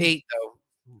on at 8, though.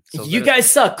 So you guys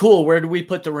suck. Cool. Where do we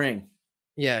put the ring?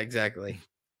 Yeah, exactly.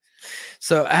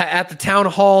 So at the town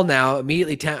hall now,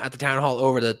 immediately at the town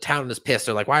hall the town is pissed.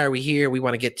 They're like, why are we here? We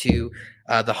want to get to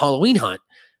the Halloween hunt.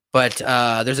 But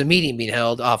there's a meeting being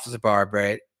held. Officer Barb,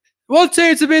 right? What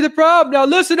seems to be the problem? Now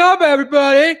listen up,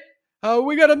 everybody.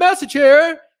 We got a message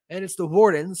here. And it's the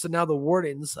wardens. So now the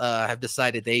wardens have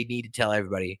decided they need to tell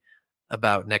everybody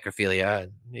about necrophilia,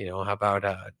 and how about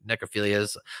necrophilia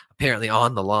is apparently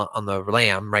on the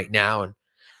lam right now, and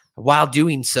while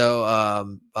doing so,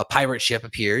 a pirate ship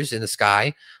appears in the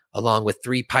sky along with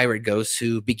 3 pirate ghosts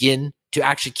who begin to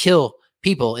actually kill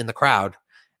people in the crowd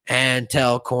and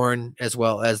tell Korn as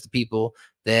well as the people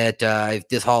that if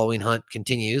this Halloween hunt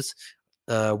continues,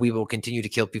 we will continue to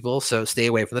kill people, so stay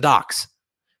away from the docks.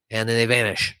 And then they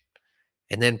vanish.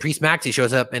 And then Priest Maxie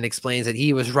shows up and explains that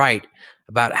he was right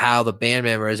about how the band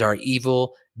members are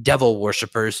evil devil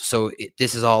worshippers, so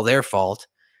this is all their fault.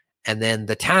 And then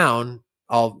the town,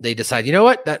 they decide, you know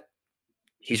what? That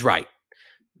he's right.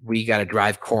 We got to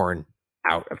drive Korn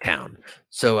out of town.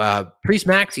 So Priest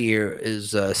Maxi here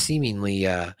is seemingly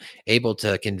able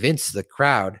to convince the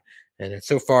crowd, and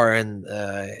so far, and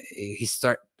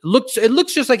it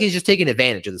looks just like he's just taking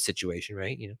advantage of the situation,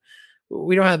 right?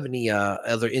 We don't have any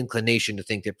other inclination to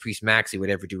think that Priest Maxi would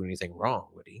ever do anything wrong,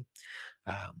 would he?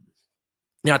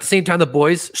 Now, at the same time, the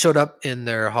boys showed up in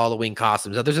their Halloween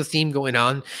costumes. Now, there's a theme going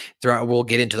on throughout. We'll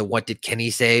get into the what did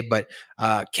Kenny say, but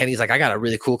Kenny's like, I got a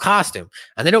really cool costume.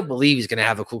 And they don't believe he's going to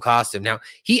have a cool costume. Now,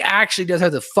 he actually does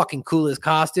have the fucking coolest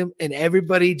costume, and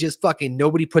everybody just fucking,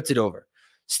 nobody puts it over.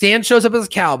 Stan shows up as a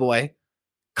cowboy.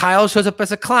 Kyle shows up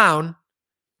as a clown.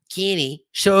 Kenny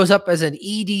shows up as an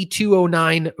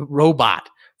ED-209 robot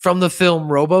from the film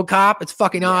RoboCop. It's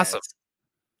fucking awesome.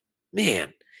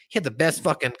 Man. He had the best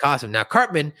fucking costume. Now,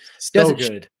 Cartman doesn't.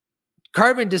 Good.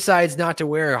 Cartman decides not to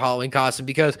wear a Halloween costume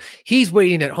because he's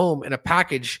waiting at home and the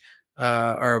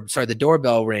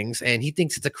doorbell rings and he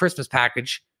thinks it's a Christmas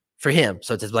package for him.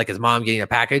 So it's like his mom getting a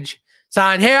package.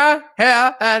 Sign here,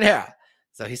 here, and here.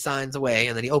 So he signs away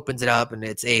and then he opens it up and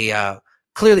it's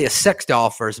clearly a sex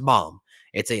doll for his mom.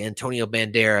 It's a Antonio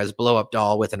Banderas blow-up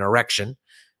doll with an erection.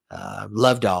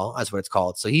 Love doll, that's what it's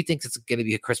called. So he thinks it's going to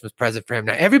be a Christmas present for him.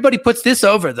 Now, everybody puts this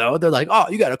over, though. They're like, oh,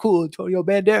 you got a cool Antonio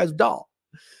Banderas doll.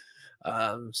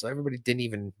 So everybody didn't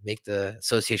even make the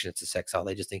association it's a sex doll.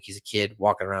 They just think he's a kid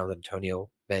walking around with Antonio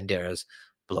Banderas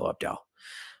blow-up doll.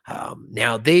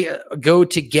 Now, they go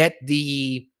to get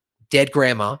the dead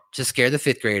grandma to scare the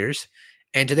fifth graders.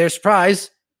 And to their surprise,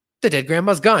 the dead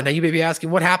grandma's gone. Now, you may be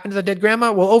asking, what happened to the dead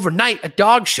grandma? Well, overnight, a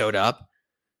dog showed up.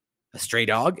 A stray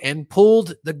dog, and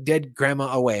pulled the dead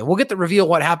grandma away. And we'll get the reveal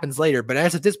what happens later, but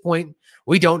as at this point,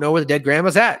 we don't know where the dead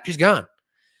grandma's at. She's gone.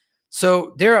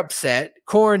 So they're upset.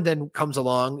 Korn then comes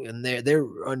along, and they're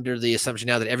under the assumption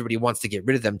now that everybody wants to get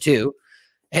rid of them too.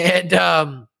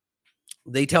 And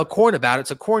they tell Korn about it.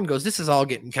 So Korn goes, this is all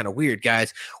getting kind of weird,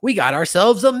 guys. We got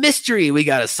ourselves a mystery we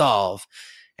got to solve.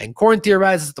 And Korn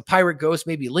theorizes that the pirate ghost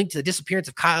may be linked to the disappearance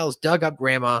of Kyle's dug-up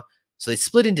grandma. So they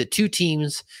split into two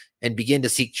teams and begin to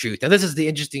seek truth. Now, this is the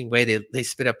interesting way they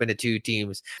split up into two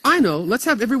teams. I know. Let's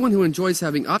have everyone who enjoys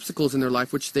having obstacles in their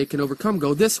life which they can overcome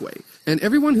go this way. And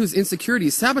everyone whose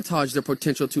insecurities sabotage their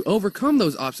potential to overcome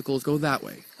those obstacles go that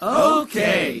way.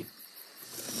 Okay.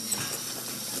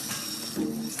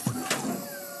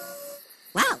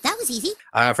 Wow, that was easy.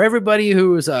 For everybody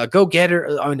who's a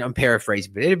go-getter, I'm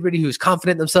paraphrasing, but everybody who's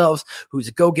confident in themselves, who's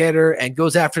a go-getter and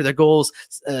goes after their goals,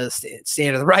 stand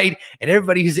to the right. And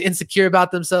everybody who's insecure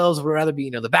about themselves would rather be,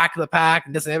 the back of the pack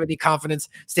and doesn't have any confidence,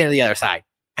 stand to the other side.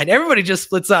 And everybody just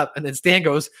splits up. And then Stan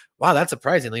goes, wow, that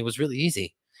surprisingly was really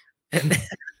easy. And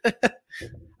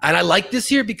I like this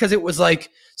here because it was like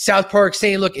South Park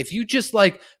saying, look, if you just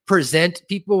like present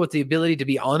people with the ability to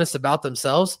be honest about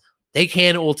themselves, they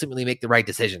can ultimately make the right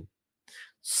decision.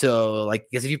 So,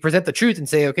 because if you present the truth and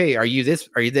say, okay, are you this,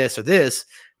 or this,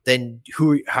 then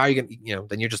how are you going to,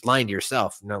 then you're just lying to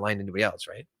yourself, not lying to anybody else,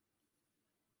 right?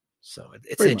 So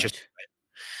it's pretty interesting. Right?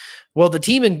 Well, the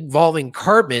team involving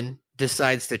Cartman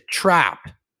decides to trap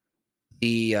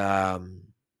the,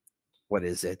 what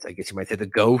is it? I guess you might say the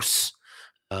ghosts,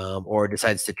 or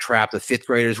decides to trap the fifth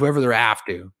graders, whoever they're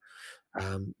after.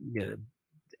 And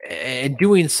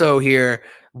doing so here,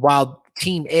 while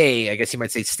Team A, I guess you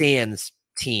might say Stan's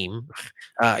team,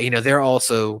 they're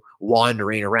also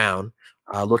wandering around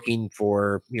looking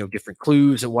for, different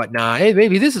clues and whatnot. Hey,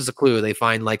 maybe this is a clue. They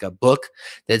find like a book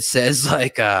that says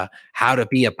how to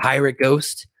be a pirate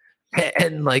ghost.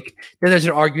 And then there's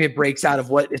an argument breaks out of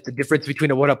what is the difference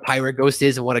between what a pirate ghost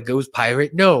is and what a ghost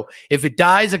pirate. No, if it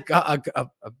dies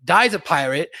a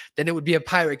pirate, then it would be a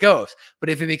pirate ghost. But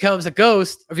if it becomes a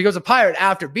ghost, or if it becomes a pirate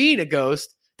after being a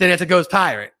ghost, then it's a ghost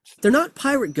pirate. They're not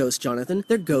pirate ghosts, Jonathan.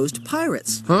 They're ghost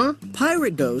pirates. Huh?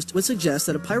 Pirate ghost would suggest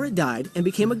that a pirate died and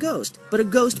became a ghost. But a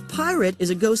ghost pirate is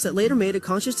a ghost that later made a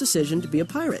conscious decision to be a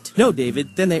pirate. No,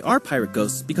 David, then they are pirate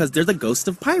ghosts because they're the ghosts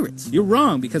of pirates. You're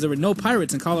wrong because there were no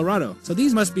pirates in Colorado. So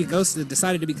these must be ghosts that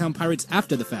decided to become pirates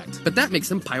after the fact. But that makes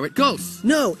them pirate ghosts.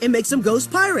 No, it makes them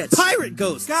ghost pirates. Pirate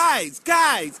ghosts! Guys!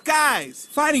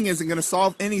 Fighting isn't going to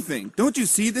solve anything. Don't you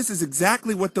see this is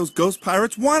exactly what those ghost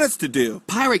pirates want us to do?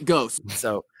 Pirate ghosts.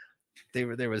 So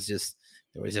there was just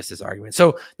this argument.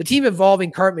 So the team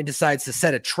involving Cartman decides to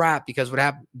set a trap because what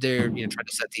happened, they're trying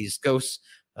to set these ghosts,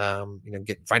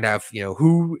 find out if,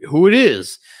 who it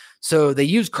is. So they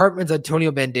use Cartman's Antonio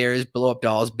Banderas blow up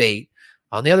doll as bait.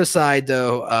 On the other side,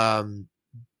 though,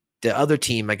 the other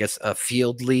team, I guess,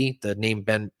 Fieldly,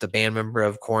 the band member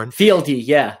of Korn. Fieldy,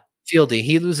 yeah. Fieldy,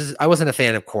 he loses. I wasn't a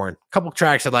fan of Korn. A couple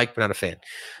tracks I liked, but not a fan.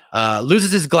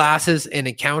 Loses his glasses and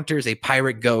encounters a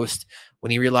pirate ghost. When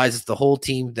he realizes the whole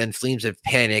team then flees in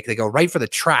panic, they go right for the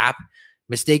trap.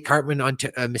 mistake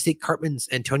Cartman's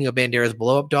Antonio Banderas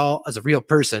blow-up doll as a real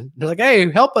person. They're like,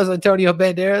 hey, help us, Antonio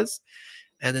Banderas.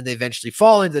 And then they eventually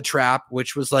fall into the trap,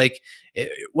 which was like,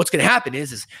 what's going to happen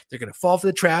is they're going to fall for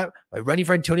the trap by running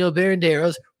for Antonio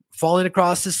Banderas, falling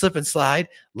across the slip and slide,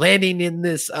 landing in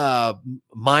this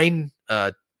mine.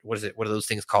 What is it? What are those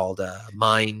things called? The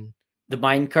mine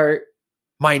cart.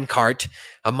 Mine cart.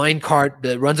 A mine cart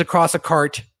that runs across a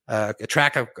cart, a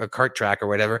cart track or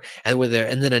whatever, and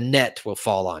then a net will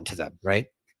fall onto them, right?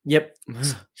 Yep.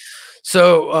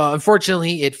 So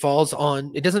unfortunately, it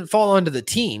doesn't fall onto the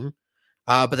team.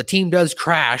 But the team does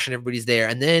crash and everybody's there.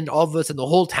 And then all of a sudden the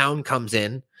whole town comes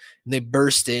in and they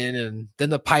burst in, and then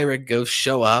the pirate ghosts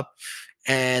show up,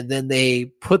 and then they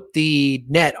put the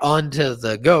net onto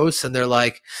the ghosts, and they're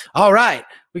like, all right,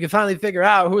 we can finally figure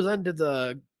out who's under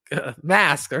the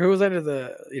mask, or who's under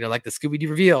the, like the Scooby-Doo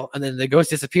reveal. And then the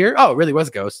ghost disappear. Oh, it really was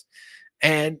Ghost.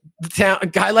 And a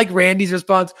guy like Randy's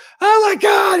response, oh my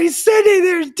God, he's sending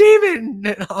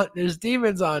there's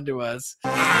demons onto us.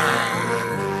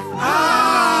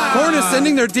 Korn is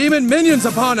sending their demon minions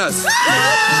upon us.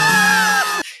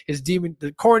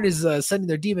 The Korn is sending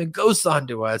their demon ghosts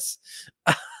onto us.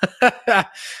 I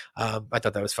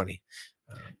thought that was funny.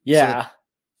 Yeah.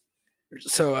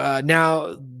 So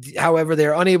now, however,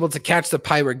 they're unable to catch the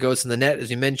pirate ghosts in the net, as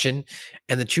you mentioned,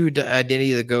 and the true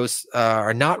identity of the ghosts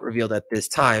are not revealed at this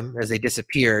time, as they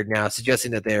disappeared, now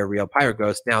suggesting that they're real pirate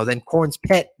ghosts. Now, then Korn's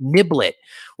pet, Niblet,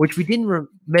 which we didn't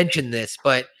mention this,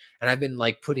 and I've been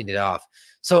putting it off.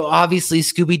 So obviously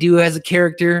Scooby-Doo has a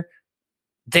character.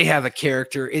 They have a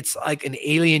character. It's like an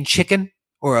alien chicken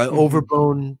or an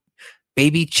overgrown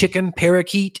baby chicken,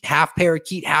 parakeet, half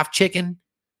chicken,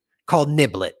 called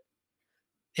Niblet.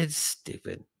 It's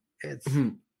stupid. It's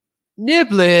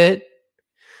Niblet.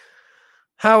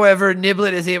 However,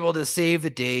 Niblet is able to save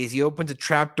the days. He opens a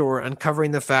trapdoor,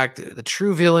 uncovering the fact that the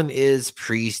true villain is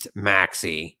Priest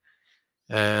Maxi.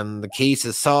 And the case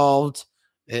is solved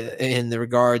in the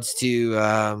regards to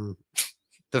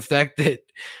the fact that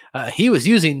he was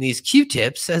using these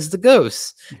Q-tips as the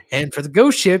ghosts, and for the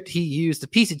ghost ship, he used a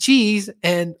piece of cheese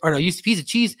and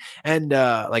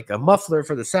like a muffler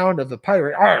for the sound of the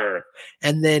pirate. Arr!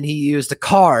 And then he used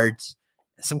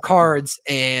some cards,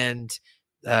 and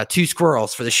 2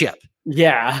 squirrels for the ship.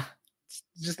 Yeah,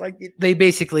 just like they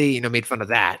basically, made fun of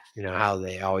that. How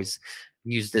they always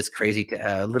use this crazy,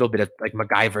 little bit of like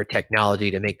MacGyver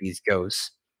technology to make these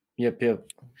ghosts. Yep.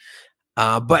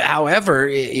 But however,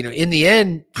 in the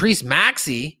end, Priest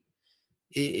Maxi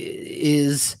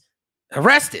is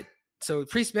arrested. So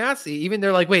Priest Maxi, even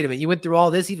they're like, wait a minute, you went through all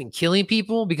this, even killing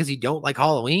people because you don't like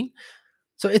Halloween?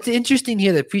 So it's interesting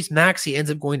here that Priest Maxi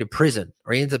ends up going to prison,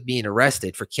 or he ends up being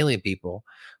arrested for killing people.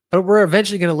 But we're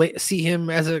eventually going to see him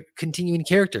as a continuing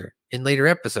character in later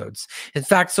episodes. In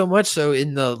fact, so much so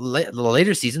in the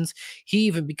later seasons, he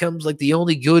even becomes like the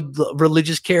only good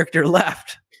religious character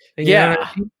left.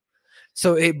 Yeah.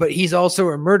 So, but he's also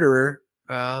a murderer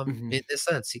in this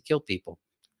sense. He killed people.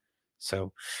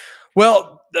 So,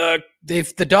 well,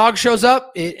 the dog shows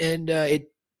up and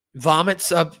it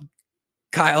vomits up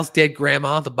Kyle's dead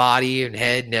grandma, the body and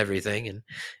head and everything. And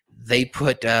they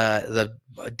put the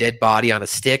dead body on a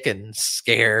stick and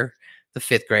scare the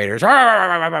 5th graders.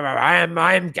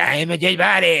 I'm a dead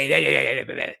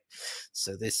body.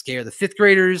 So they scare the 5th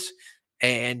graders.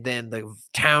 And then the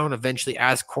town eventually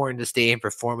asks Korn to stay and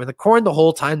perform. And the Korn the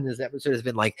whole time in this episode has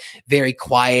been like very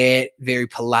quiet, very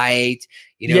polite,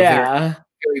 very,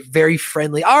 very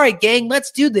friendly. All right, gang,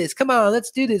 let's do this. Come on, let's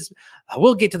do this.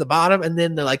 We'll get to the bottom. And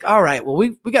then they're like, all right, well,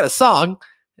 we got a song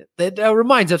that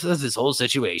reminds us of this whole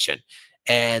situation.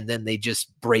 And then they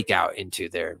just break out into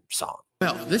their song.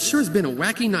 Well, this sure has been a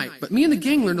wacky night, but me and the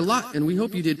gang learned a lot, and we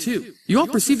hope you did too. You all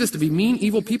perceived us to be mean,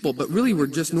 evil people, but really we're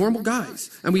just normal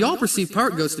guys. And we all perceived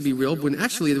pirate ghosts to be real when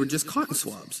actually they were just cotton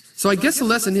swabs. So I guess the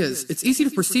lesson is, it's easy to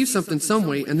perceive something some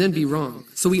way and then be wrong.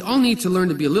 So we all need to learn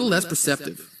to be a little less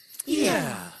perceptive.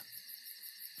 Yeah.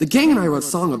 The gang and I wrote a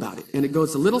song about it, and it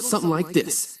goes a little something like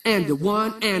this. And a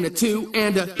 1, and a 2,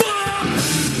 and a...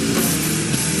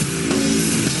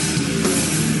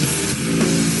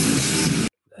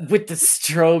 With the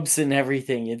strobes and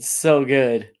everything. It's so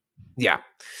good. Yeah.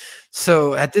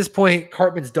 So at this point,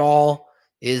 Cartman's doll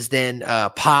is then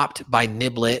popped by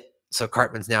Niblet. So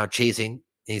Cartman's now chasing.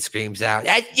 And he screams out,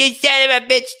 "You son of a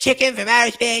bitch chicken from outer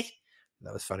space."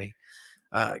 That was funny.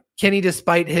 Kenny,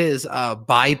 despite his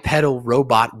bipedal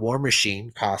robot war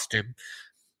machine costume,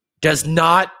 does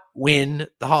not win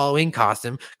the Halloween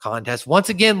costume contest. Once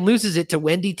again, loses it to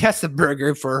Wendy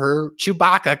Tessenberger for her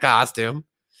Chewbacca costume.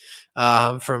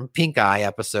 From Pink Eye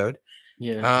episode.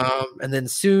 Yeah. And then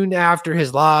soon after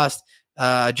his loss,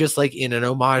 just like in an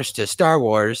homage to Star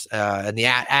Wars and the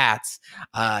AT-ATs,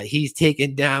 he's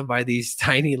taken down by these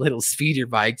tiny little speeder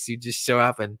bikes who just show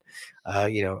up and,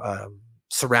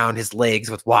 surround his legs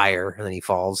with wire, and then he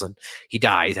falls and he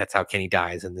dies. That's how Kenny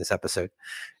dies in this episode.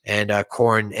 And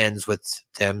Korn ends with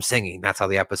them singing. That's how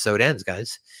the episode ends,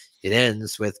 guys. It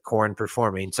ends with Korn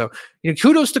performing. So,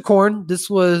 kudos to Korn. This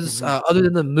was, other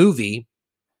than the movie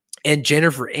and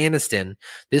Jennifer Aniston,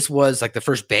 this was like the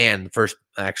first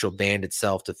actual band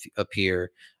itself to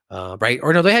appear, right?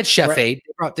 Or no, they had Chef Aid.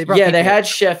 They had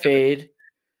Chef Aid.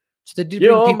 So they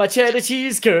You're my cheddar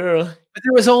cheese girl. But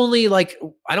there was only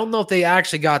I don't know if they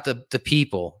actually got the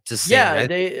people to sing. Yeah,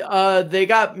 they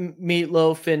got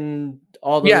Meatloaf and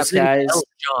all those guys. Elton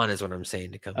John is what I'm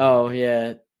saying to come. Oh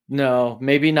yeah, no,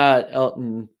 maybe not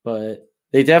Elton, but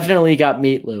they definitely got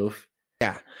Meatloaf.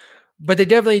 Yeah, but they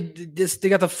definitely they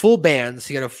got the full band.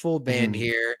 So you got a full band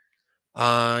here.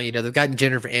 They've gotten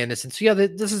Jennifer Aniston. So yeah,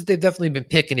 they've definitely been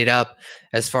picking it up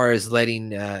as far as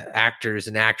letting actors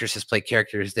and actresses play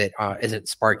characters that isn't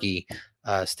Sparky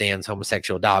Stan's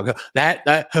homosexual dog. That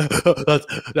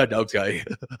dog's guy.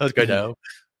 That's good now.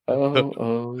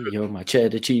 Oh, you're my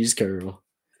cheddar cheese girl.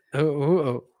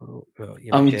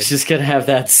 I'm just gonna have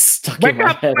that stuck in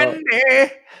my head.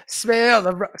 Wendy. Smell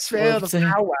the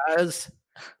flowers.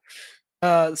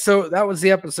 So that was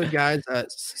the episode, guys.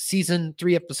 Season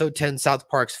 3, episode 10, South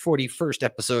Park's 41st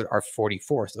episode, our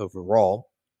 44th overall.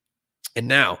 And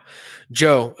now,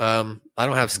 Joe, I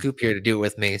don't have Scoop here to do it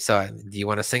with me. So do you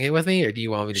want to sing it with me, or do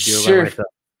you want me to do it by myself?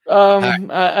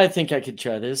 Right. I think I could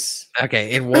try this.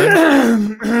 Okay, in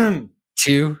 1,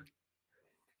 2,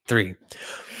 3.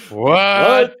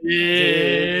 What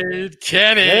did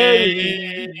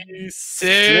Kenny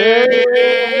say?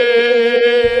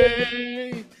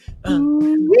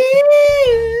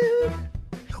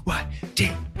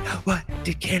 What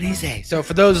did Kenny say? So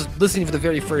for those listening for the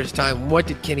very first time, What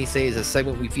Did Kenny Say is a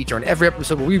segment we feature on every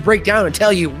episode where we break down and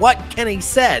tell you what Kenny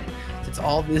said, since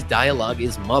all this dialogue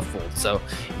is muffled. So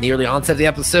in the early onset of the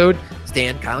episode,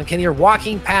 Stan, Kyle, and Kenny are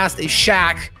walking past a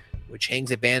shack which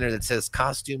hangs a banner that says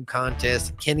costume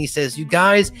contest. Kenny says, "You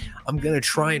guys, I'm going to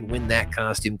try and win that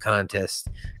costume contest."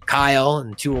 Kyle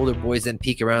and 2 older boys then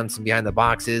peek around from behind the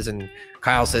boxes, and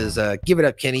Kyle says, "Give it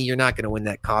up, Kenny. You're not going to win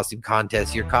that costume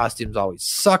contest. Your costumes always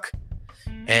suck."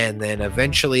 And then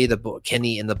eventually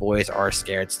Kenny and the boys are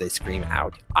scared, so they scream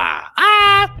out, "Ah,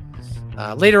 ah!"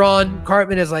 Later on,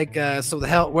 Cartman is like, where the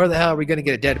hell are we going to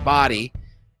get a dead body?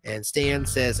 And Stan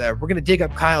says, "We're going to dig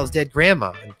up Kyle's dead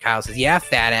grandma." And Kyle says, "Yeah,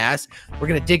 fat ass. We're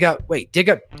going to dig up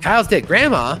Kyle's dead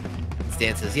grandma." And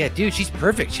Stan says, "Yeah, dude, she's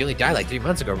perfect. She only died like 3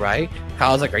 months ago, right?"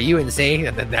 Kyle's like, "Are you insane?"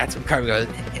 And then that's when Cartman goes,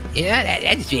 "Yeah,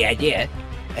 that's the idea."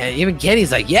 And even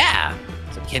Kenny's like, "Yeah."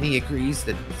 So Kenny agrees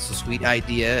that it's a sweet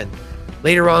idea. And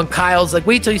later on, Kyle's like,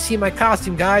 "Wait till you see my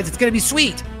costume, guys. It's going to be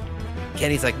sweet."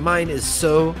 Kenny's like, "Mine is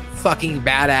so fucking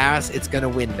badass. It's going to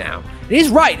win now." And he's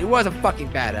right. It was a fucking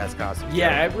badass costume.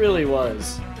 Yeah, it really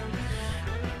was.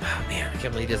 Oh, man, I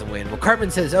can't believe he doesn't win. Well, Cartman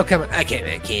says, "Oh, come on. Okay,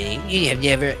 man, Kenny. You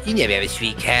never have a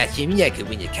sweet costume. You're not going to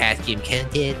win the costume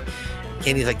contest."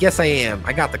 Kenny's like, "Yes, I am.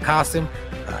 I got the costume.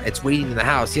 It's waiting in the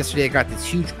house. Yesterday, I got this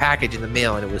huge package in the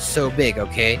mail, and it was so big,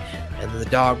 okay?" And then the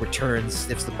dog returns,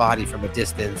 sniffs the body from a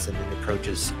distance, and then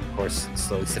approaches, of course,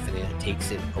 slowly sniffing it and takes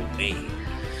it away.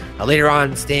 Later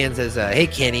on, Stan says, "Hey,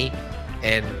 Kenny."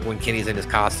 And when Kenny's in his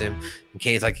costume, and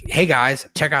Kenny's like, "Hey, guys,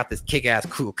 check out this kick-ass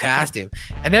cool costume."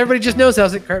 And everybody just knows how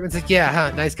it. Cartman's like, "Yeah,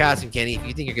 huh? Nice costume, Kenny.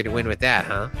 You think you're going to win with that,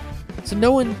 huh?" So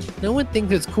no one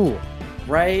thinks it's cool.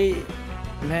 Right?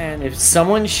 Man, if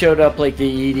someone showed up like the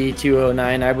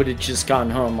ED-209, I would have just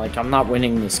gone home. Like, I'm not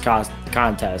winning this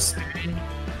contest.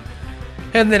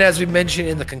 And then, as we mentioned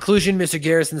in the conclusion, Mr.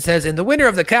 Garrison says, "And the winner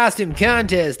of the costume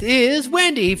contest is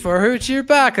Wendy for her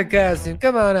Chewbacca costume.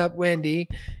 Come on up, Wendy."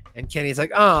 And Kenny's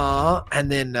like, "Aw."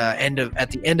 And then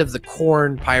at the end of the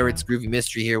Korn Pirates Groovy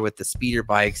Mystery here with the speeder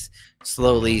bikes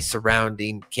slowly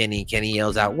surrounding Kenny, Kenny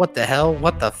yells out, "What the hell?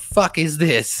 What the fuck is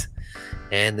this?"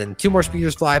 And then 2 more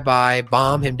speeders fly by,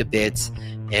 bomb him to bits,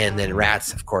 and then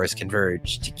rats, of course,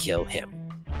 converge to kill him.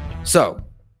 So,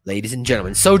 ladies and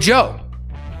gentlemen, so Joe,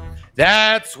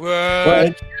 that's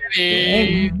what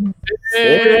Kenny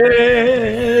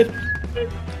said.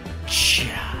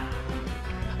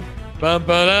 All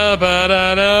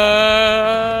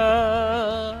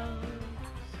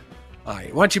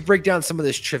right, why don't you break down some of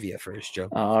this trivia first, Joe?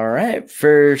 All right,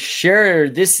 for sure.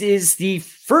 This is the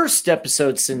first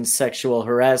episode since Sexual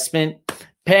Harassment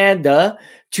Panda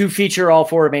to feature all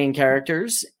 4 main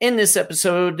characters. In this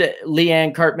episode,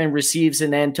 Leanne Cartman receives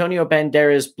an Antonio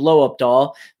Banderas blow-up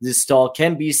doll. This doll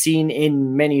can be seen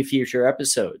in many future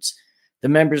episodes. The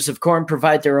members of Korn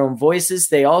provide their own voices.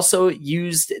 They also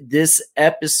used this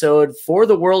episode for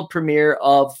the world premiere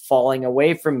of Falling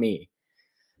Away From Me.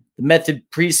 The method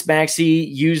Priest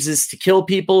Maxi uses to kill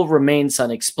people remains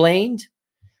unexplained.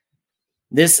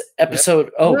 This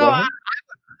episode... Oh, no,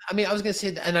 I mean, I was going to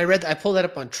say, and I pulled that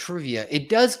up on trivia. It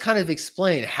does kind of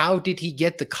explain how did he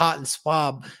get the cotton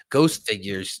swab ghost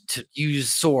figures to use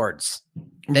swords.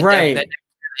 Right. That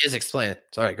is explained.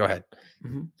 Sorry, go ahead.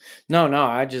 Mm-hmm. No,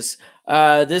 I just...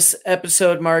 this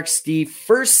episode marks the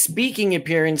first speaking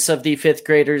appearance of the 5th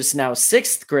graders, now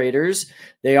 6th graders.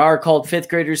 They are called 5th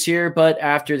graders here, but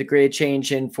after the grade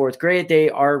change in 4th grade, they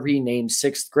are renamed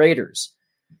 6th graders.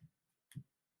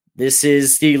 This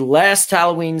is the last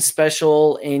Halloween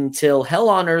special until Hell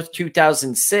on Earth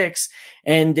 2006,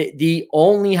 and the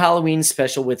only Halloween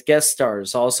special with guest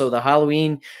stars. Also, the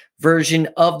Halloween version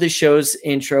of the show's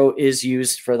intro is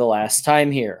used for the last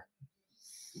time here.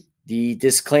 The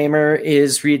disclaimer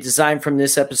is redesigned from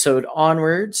this episode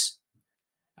onwards.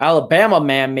 Alabama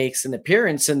Man makes an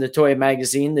appearance in the toy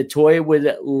magazine. The toy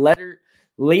would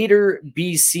later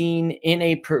be seen in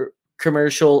a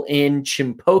commercial in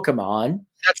Chimpokemon.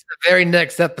 That's the very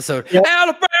next episode. Yep.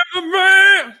 Alabama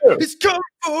Man is coming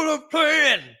for the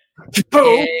plan.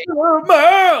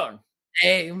 Chimpokemon!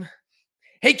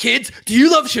 Hey, kids, do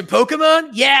you love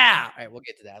Chimpokemon? Yeah. All right, we'll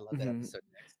get to that. I love that episode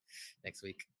next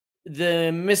week. The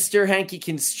Mr. Hanky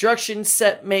construction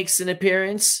set makes an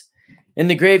appearance. In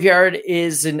the graveyard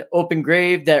is an open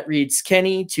grave that reads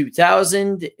Kenny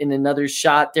 2000. In another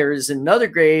shot, there is another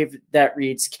grave that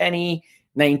reads Kenny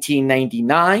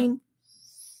 1999.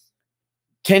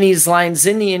 Kenny's lines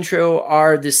in the intro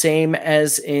are the same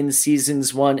as in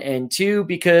seasons 1 and 2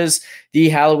 because the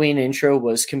Halloween intro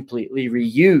was completely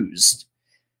reused.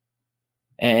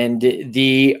 And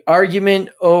the argument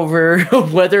over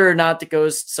whether or not the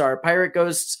ghosts are pirate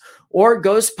ghosts or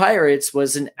ghost pirates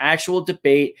was an actual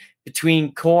debate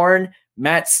between Korn,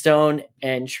 Matt Stone,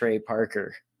 and Trey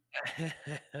Parker. Isn't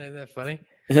that funny?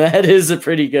 That is a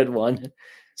pretty good one.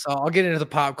 So I'll get into the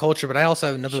pop culture, but I also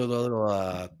have another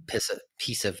little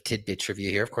piece of tidbit trivia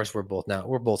here. Of course, we're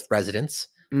both residents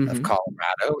of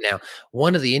Colorado. Now,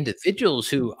 one of the individuals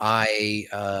who I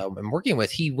am working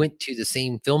with, he went to the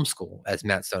same film school as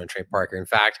Matt Stone and Trey Parker. In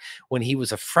fact, when he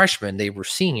was a freshman, they were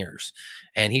seniors.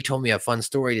 And he told me a fun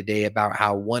story today about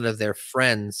how one of their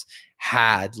friends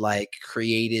had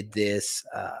created this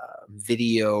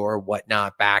video or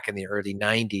whatnot back in the early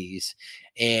 90s.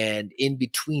 And in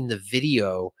between the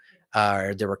video,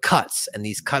 there were cuts, and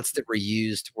these cuts that were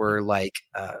used were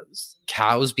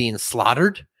cows being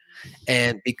slaughtered.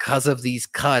 And because of these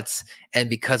cuts and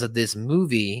because of this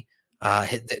movie,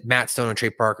 Matt Stone and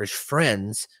Trey Parker's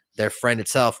friends, their friend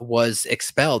itself was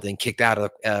expelled and kicked out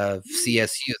of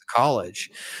CSU, the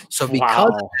college. So because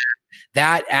of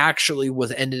that actually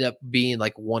ended up being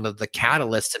one of the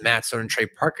catalysts to Matt Stone and Trey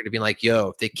Parker to be like, yo,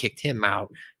 if they kicked him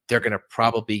out, they're going to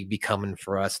probably be coming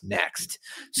for us next.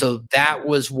 So that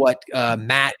was what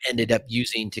Matt ended up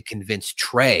using to convince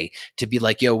Trey to be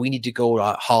like, yo, we need to go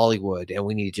to Hollywood and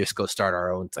we need to just go start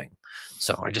our own thing.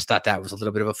 So I just thought that was a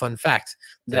little bit of a fun fact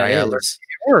that I learned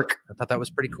at work. I thought that was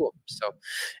pretty cool. So,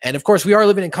 and of course we are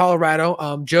living in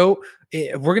Colorado. Joe,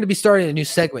 we're going to be starting a new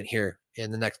segment here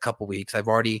in the next couple weeks. I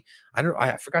forgot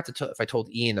to if I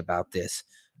told Ian about this,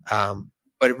 but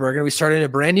we're going to be starting a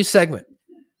brand new segment.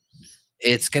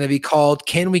 It's going to be called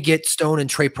Can We Get Stone and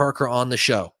Trey Parker on the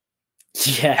Show?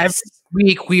 Yes. Every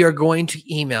week we are going to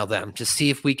email them to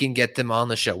see if we can get them on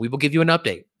the show. We will give you an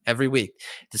update every week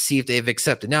to see if they've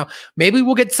accepted. Now, maybe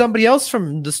we'll get somebody else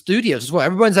from the studios as well.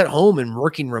 Everyone's at home and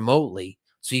working remotely.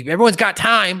 So everyone's got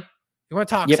time. You want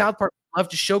to talk South Park? I'd love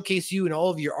to showcase you and all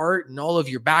of your art and all of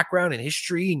your background and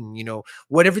history and,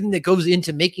 everything that goes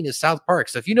into making a South Park.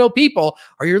 So if you know people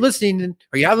or you're listening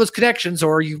or you have those connections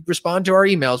or you respond to our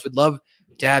emails, we'd love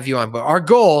to have you on. But our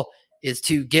goal is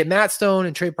to get Matt Stone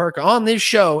and Trey Parker on this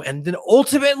show and then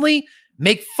ultimately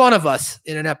make fun of us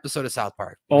in an episode of South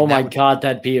Park. Oh my God,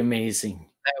 that'd be amazing.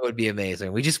 That would be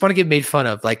amazing. We just want to get made fun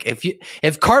of.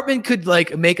 If Cartman could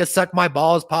make a Suck My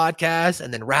Balls podcast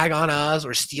and then rag on us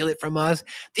or steal it from us,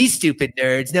 these stupid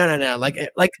nerds. No.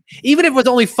 Even if it was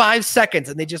only 5 seconds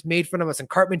and they just made fun of us and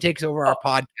Cartman takes over our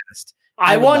podcast.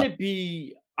 I want to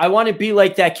be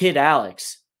like that kid,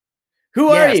 Alex. Who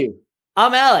are you?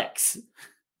 I'm Alex.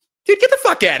 Dude, get the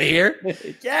fuck out of here.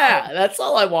 Yeah, that's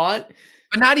all I want.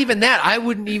 But not even that. I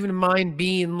wouldn't even mind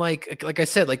being like I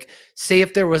said, like say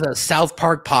if there was a South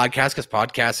Park podcast, because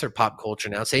podcasts are pop culture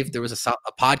now. Say if there was a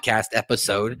podcast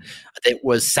episode that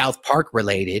was South Park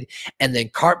related, and then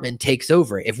Cartman takes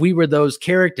over. If we were those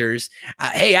characters,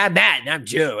 hey, I'm Matt, and I'm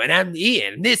Joe, and I'm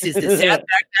Ian, and this is the South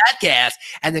Park podcast,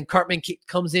 and then Cartman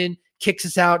comes in, kicks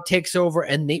us out, takes over,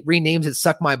 and renames it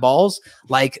 "Suck My Balls."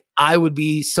 Like I would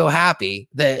be so happy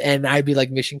and I'd be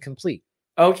like mission complete.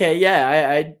 Okay,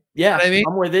 yeah, yeah, I mean,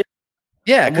 I'm with it.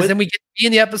 Yeah, because then we get to be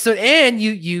in the episode, and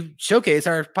you showcase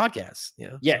our podcast. You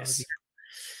know, yes,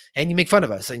 and you make fun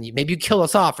of us, and maybe you kill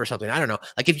us off or something. I don't know.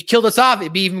 Like if you killed us off,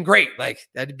 it'd be even great. Like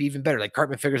that'd be even better. Like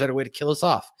Cartman figures out a way to kill us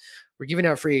off. We're giving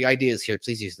out free ideas here.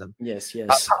 Please use them. Yes.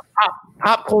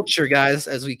 Pop culture, guys.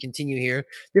 As we continue here,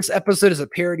 this episode is a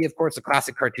parody, of course, the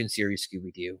classic cartoon series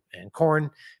Scooby-Doo, and Korn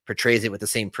portrays it with the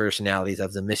same personalities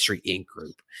of the Mystery Inc.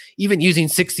 group, even using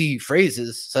 60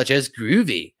 phrases such as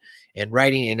groovy and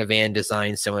writing in a van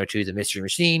design similar to the Mystery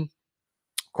Machine.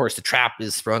 Of course, the trap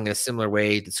is sprung in a similar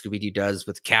way that Scooby-Doo does,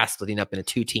 with the cast splitting up into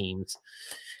 2 teams.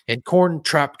 And Korn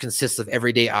trap consists of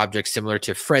everyday objects similar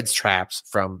to Fred's traps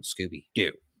from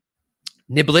Scooby-Doo.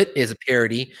 Niblet is a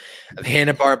parody of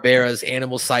Hanna-Barbera's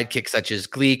animal sidekicks such as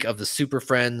Gleek of the Super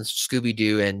Friends,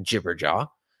 Scooby-Doo, and Jibberjaw.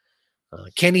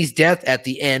 Kenny's death at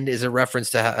the end is a reference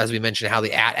to, as we mentioned, how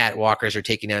the AT-AT walkers are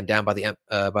taken down by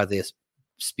the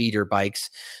speeder bikes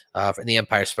in The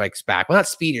Empire Strikes Back. Well, not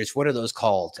speeders. What are those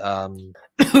called?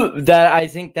 That I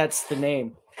think that's the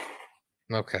name.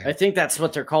 Okay. I think that's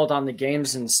what they're called on the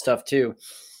games and stuff too.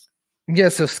 Yeah,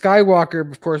 so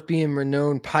Skywalker, of course, being a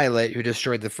renowned pilot who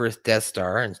destroyed the first Death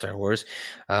Star in Star Wars,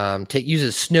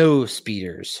 uses snow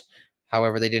speeders.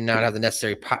 However, they did not have the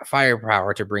necessary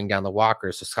firepower to bring down the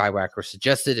walkers, so Skywalker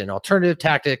suggested an alternative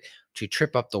tactic to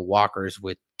trip up the walkers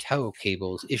with tow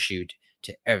cables issued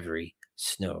to every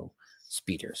snow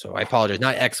speeder. So I apologize,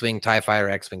 not X-Wing, TIE Fighter,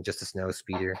 X-Wing, just a snow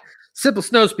speeder. Simple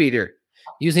snow speeder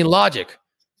using logic.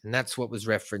 And that's what was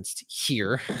referenced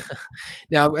here.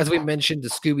 Now, as we mentioned, the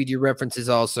Scooby-Doo references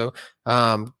also.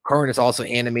 Korn is also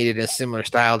animated in a similar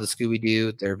style to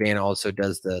Scooby-Doo. Their van also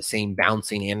does the same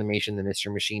bouncing animation the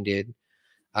Mystery Machine did.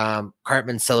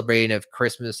 Cartman's celebrating of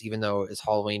Christmas, even though it's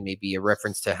Halloween, may be a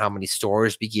reference to how many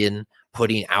stores begin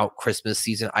putting out Christmas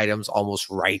season items almost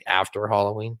right after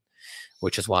Halloween,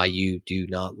 which is why you do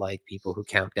not like people who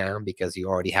count down, because you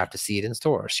already have to see it in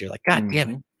stores. So you're like, God damn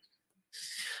it.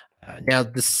 Now,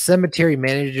 the cemetery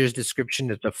manager's description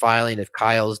of the filing of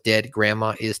Kyle's dead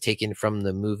grandma is taken from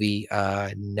the movie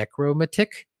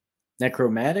Necromantic.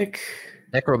 Necromantic?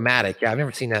 Yeah, I've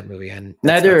never seen that movie. And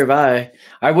neither have I.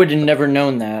 I would have never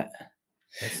known that.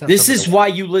 This is why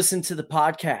you listen to the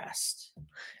podcast,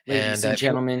 ladies and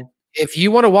gentlemen. If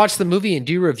you want to watch the movie and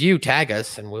do review, tag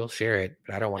us and we'll share it.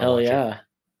 But I don't want to watch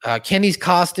it. Kenny's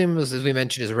costume, as we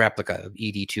mentioned, is a replica of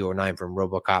ED-209 from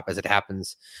RoboCop. As it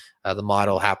happens, the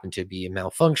model happened to be a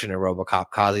malfunction in RoboCop,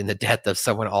 causing the death of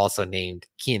someone also named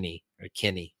Kenny.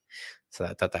 So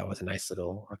I thought that was a nice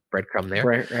little breadcrumb there.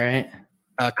 Right.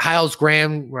 Kyle's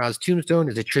grandma's tombstone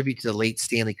is a tribute to the late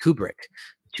Stanley Kubrick.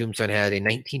 The tombstone had a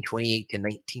 1928 to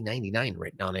 1999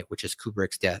 written on it, which is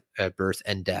Kubrick's birth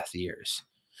and death years.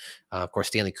 Of course,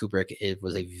 Stanley Kubrick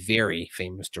was a very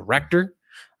famous director.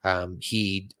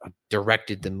 He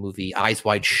directed the movie Eyes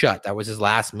Wide Shut. That was his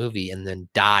last movie, and then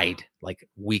died like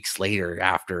weeks later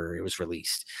after it was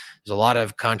released. There's a lot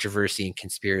of controversy and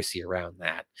conspiracy around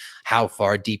that. How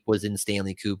far deep was in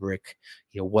Stanley Kubrick?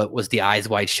 What was the Eyes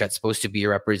Wide Shut supposed to be a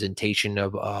representation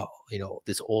of,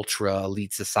 this ultra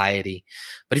elite society?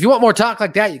 But if you want more talk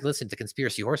like that, you can listen to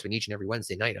Conspiracy Horseman each and every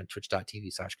Wednesday night on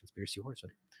twitch.tv/Conspiracy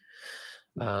Horseman.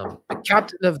 The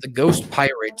captain of the Ghost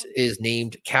Pirate is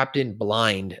named Captain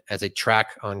Blind, as a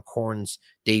track on Korn's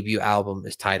debut album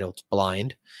is titled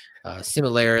Blind.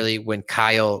 Similarly, when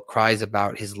Kyle cries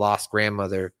about his lost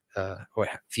grandmother,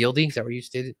 Fieldy, is that what you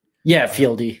stated? Yeah,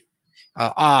 Fieldy.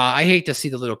 I hate to see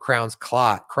the little clowns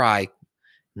cry, and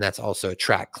that's also a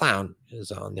track. Clown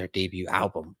is on their debut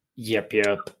album. Yep.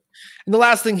 And the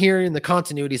last thing here in the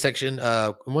continuity section,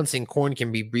 one thing, Korn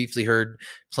can be briefly heard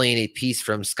playing a piece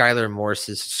from Skylar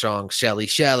Morris's song Shelly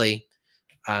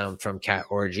from Cat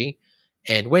Orgy.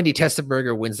 And Wendy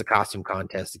Testenberger wins the costume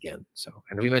contest again. So,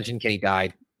 and we mentioned Kenny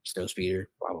died, Snowspeeder,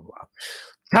 blah, blah, blah.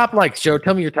 Top likes, Joe.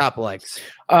 Tell me your top likes.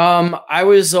 I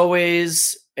was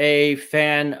always a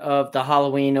fan of the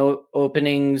Halloween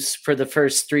openings for the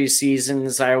first 3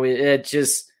 seasons. I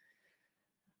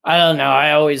don't know.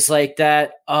 I always like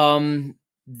that.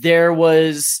 There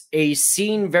was a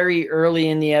scene very early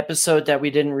in the episode that we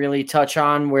didn't really touch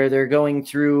on, where they're going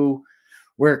through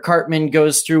where Cartman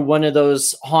goes through one of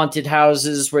those haunted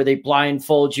houses where they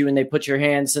blindfold you and they put your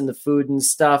hands in the food and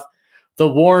stuff. The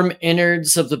warm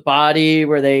innards of the body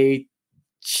where they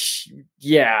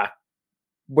shove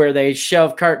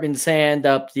Cartman's hand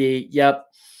up the, Yeah,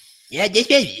 this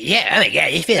is, oh my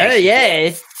God, this feels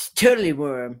it's totally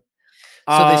warm.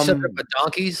 So they shoved up with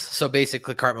donkeys. So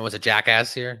basically, Cartman was a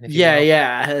jackass here.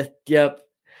 Yep.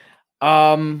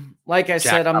 Like I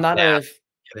said, I'm not a.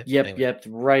 Yep,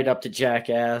 right up to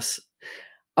jackass.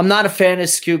 I'm not a fan of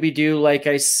Scooby-Doo, like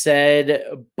I said,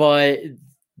 but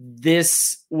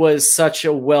this was such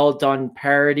a well done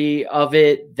parody of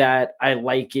it that I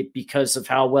like it because of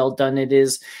how well done it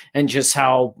is and just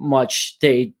how much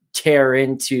they tear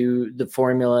into the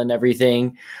formula and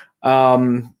everything.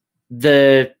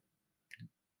 The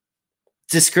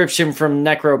description from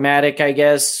Necromantic, I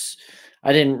guess,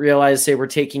 I didn't realize they were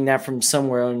taking that from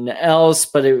somewhere else,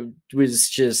 but it was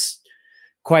just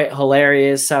quite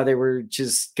hilarious how they were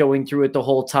just going through it the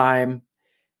whole time.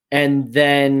 And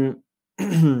then,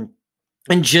 and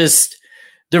just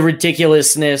the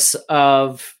ridiculousness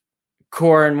of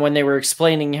Corn when they were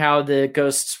explaining how the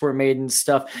ghosts were made and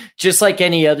stuff, just like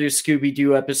any other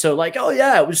Scooby-Doo episode, like, oh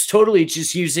yeah, it was totally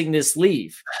just using this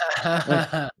leaf.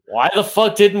 Like, why the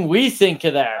fuck didn't we think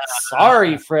of that?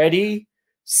 Sorry, Freddy.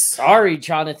 Sorry,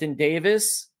 Jonathan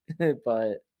Davis.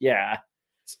 But yeah.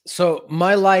 So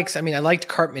my likes, I mean, I liked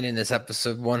Cartman in this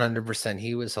episode 100%.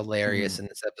 He was hilarious in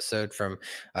this episode, from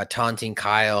taunting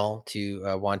Kyle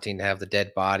to wanting to have the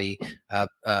dead body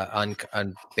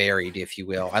unburied, if you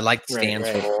will. I liked Stan's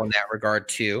role in that regard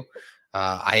too.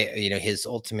 His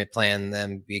ultimate plan,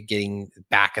 them getting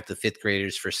back at the fifth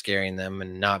graders for scaring them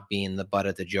and not being the butt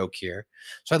of the joke here.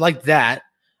 So I liked that.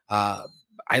 I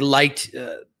liked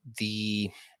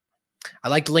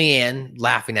Leanne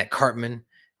laughing at Cartman.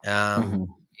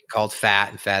 Called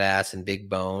fat and fat ass and big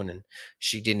bone, and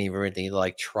she didn't even really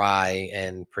like try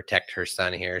and protect her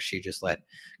son here. She just let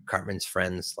Cartman's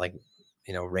friends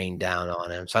rain down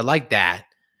on him. So I like that.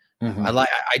 I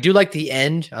do like the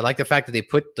end. I like the fact that they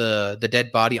put the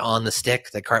dead body on the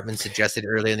stick that Cartman suggested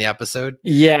early in the episode.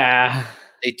 Yeah,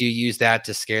 they do use that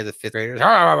to scare the fifth graders. So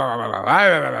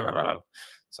I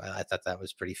thought that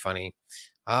was pretty funny.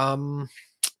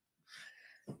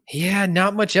 Yeah,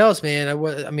 not much else, man. I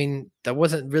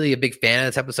wasn't really a big fan of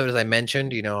this episode, as I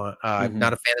mentioned. I'm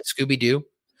not a fan of Scooby-Doo.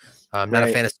 I'm not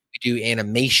a fan of Scooby-Doo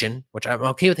animation, which I'm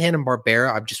okay with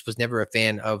Hanna-Barbera. I just was never a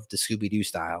fan of the Scooby-Doo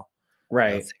style,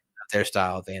 right? Their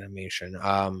style of animation.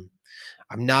 I'm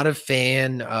not a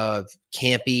fan of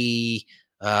campy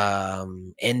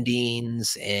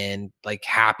endings and like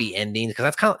happy endings, because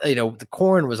that's kind of, the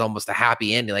Corn was almost a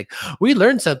happy ending. Like, we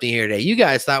learned something here today. You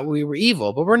guys thought we were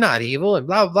evil, but we're not evil, and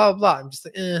blah blah blah. I'm just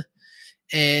like,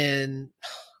 and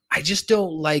I just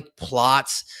don't like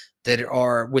plots that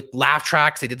are with laugh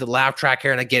tracks. They did the laugh track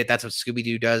here, and I get it. That's what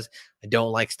Scooby-Doo does. I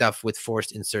don't like stuff with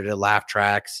forced inserted laugh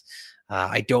tracks.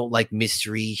 I don't like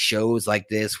mystery shows like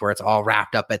this where it's all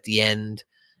wrapped up at the end.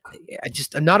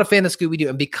 I'm not a fan of Scooby-Doo,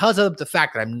 and because of the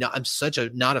fact that I'm not a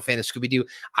fan of Scooby-Doo,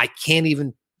 I can't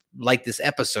even like this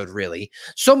episode, really.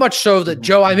 So much so that,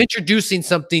 Joe, I'm introducing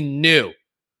something new.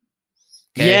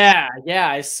 Okay? Yeah,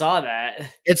 I saw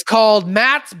that. It's called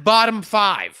Matt's Bottom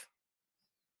 5.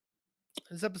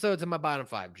 This episode's in my bottom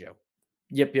 5, Joe.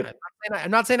 Yep.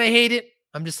 I'm not saying I hate it.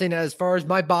 I'm just saying that as far as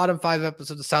my bottom 5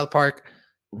 episodes of South Park,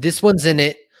 this one's in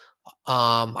it.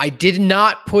 I did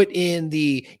not put in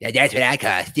that's what I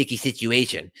call a sticky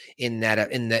situation in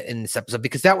this episode,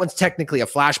 because that one's technically a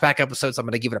flashback episode, so I'm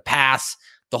going to give it a pass.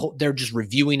 They're just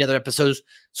reviewing other episodes,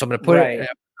 so I'm going to put it.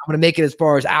 I'm going to make it as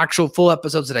far as actual full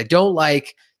episodes that I don't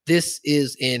like. This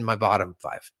is in my bottom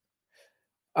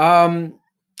 5.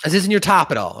 Is this in your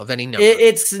top at all of any number?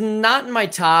 It's not in my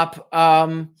top.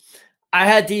 I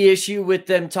had the issue with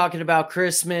them talking about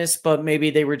Christmas, but maybe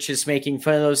they were just making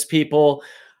fun of those people.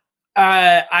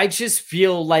 I just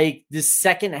feel like the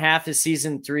second half of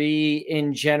season 3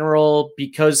 in general,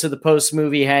 because of the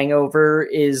post-movie hangover,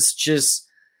 is just,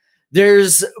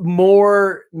 there's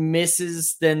more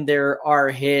misses than there are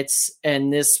hits.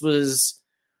 And this was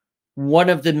one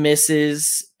of the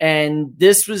misses. And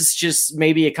this was just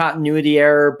maybe a continuity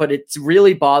error, but it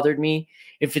really bothered me.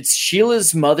 If it's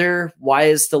Sheila's mother, why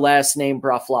is the last name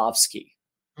Broflovsky?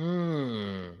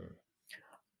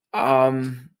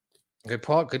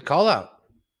 Good call out.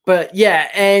 But yeah,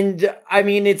 and I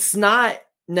mean, it's not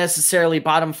necessarily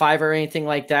bottom 5 or anything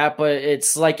like that, but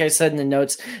it's like I said in the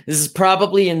notes, this is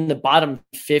probably in the bottom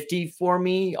 50 for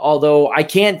me, although I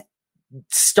can't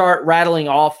start rattling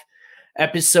off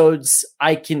episodes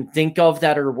I can think of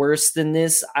that are worse than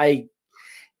this.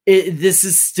 This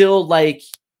is still like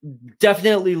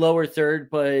definitely lower third,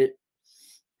 but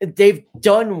they've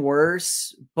done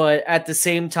worse. But at the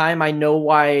same time, I know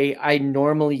why I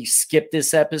normally skip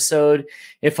this episode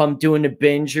if I'm doing a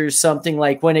binge or something.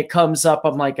 Like when it comes up,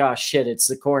 I'm like, oh shit, it's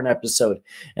the Korn episode,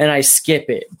 and I skip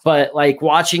it. But like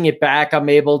watching it back, I'm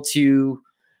able to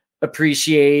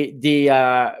appreciate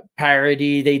the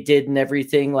parody they did and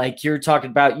everything. Like you're talking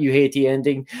about, you hate the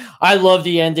ending. I love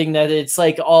the ending, that it's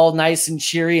like all nice and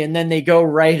cheery, and then they go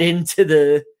right into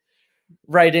the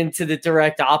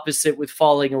direct opposite with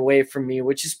Falling Away From Me,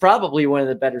 which is probably one of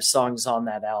the better songs on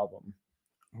that album.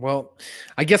 Well,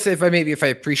 I guess if I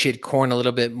appreciate Korn a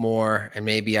little bit more, and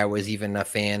maybe I was even a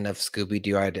fan of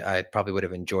Scooby-Doo, I probably would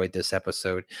have enjoyed this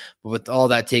episode. But with all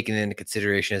that taken into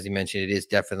consideration, as you mentioned, it is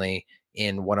definitely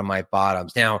in one of my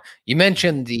bottoms. Now, you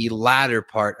mentioned the latter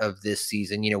part of this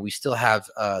season. You know, we still have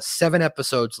 7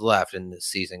 episodes left in this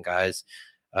season, guys,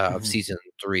 of season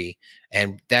 3.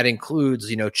 And that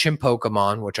includes, you know, Chim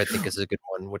Pokemon, which I think is a good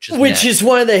one, which is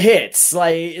one of the hits.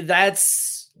 Like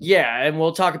that's, yeah. And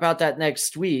we'll talk about that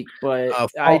next week, but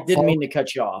I didn't mean to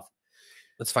cut you off.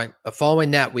 That's fine.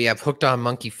 Following that, we have Hooked on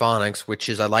Monkey Phonics, which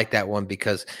is, I like that one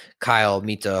because Kyle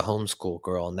meets a homeschool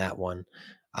girl in that one.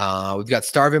 We've got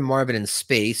Starvin' Marvin in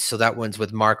Space, so that one's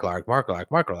with Mark Lark.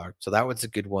 So that one's a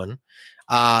good one.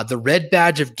 The Red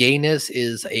Badge of Gayness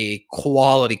is a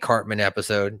quality Cartman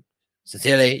episode.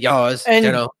 Sincerely yours,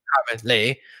 Cartman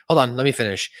Lee. Hold on, let me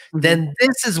finish. Then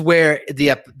this is where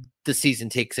the season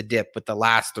takes a dip with the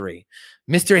last 3.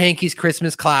 Mr. Hanky's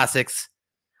Christmas Classics.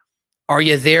 Are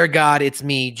You There, God? It's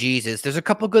Me, Jesus. There's a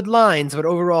couple good lines, but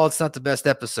overall, it's not the best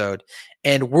episode.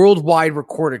 And Worldwide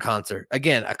Recorded Concert.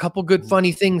 Again, a couple good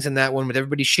funny things in that one with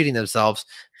everybody shitting themselves.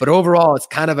 But overall, it's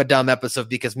kind of a dumb episode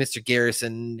because Mr.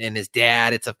 Garrison and his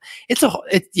dad.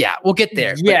 Yeah, we'll get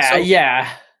there. Yeah.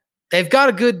 They've got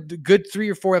a good 3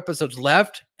 or 4 episodes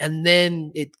left, and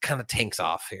then it kind of tanks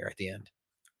off here at the end.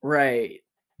 Right.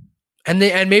 And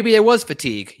maybe it was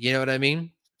fatigue. You know what I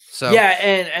mean? So yeah,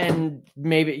 and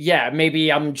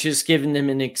maybe I'm just giving them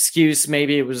an excuse.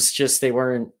 Maybe it was just they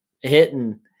weren't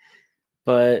hitting,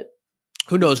 but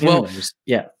who knows? Well,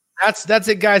 yeah, that's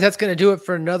it, guys. That's going to do it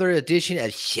for another edition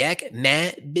of Check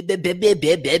Matt.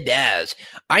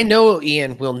 I know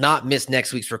Ian will not miss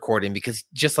next week's recording because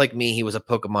just like me, he was a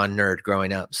Pokemon nerd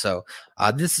growing up. So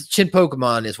this Chin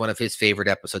Pokemon is one of his favorite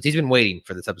episodes. He's been waiting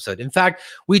for this episode. In fact,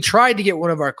 we tried to get one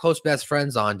of our close best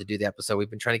friends on to do the episode. We've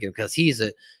been trying to get him because he's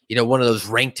one of those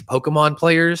ranked Pokemon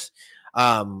players.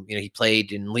 He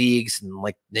played in leagues and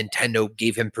like Nintendo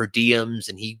gave him per diems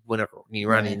and he went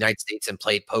around the United States and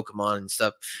played Pokemon and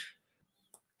stuff.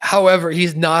 However,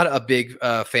 he's not a big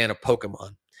fan of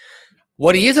Pokemon.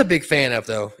 What he is a big fan of,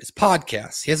 though, is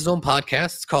podcasts. He has his own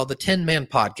podcast. It's called the 10-Man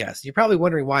Podcast. You're probably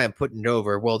wondering why I'm putting it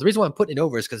over. Well, the reason why I'm putting it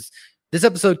over is because this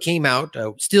episode came out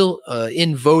still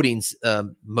in voting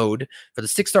mode for the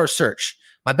 6-star search.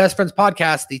 My best friend's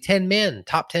podcast, the 10-Man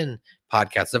Top 10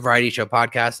 Podcast, the variety show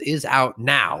podcast, is out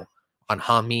now on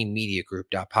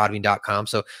HaminMediaGroup.podbean.com.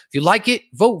 So if you like it,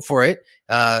 vote for it.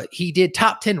 He did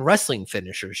top 10 wrestling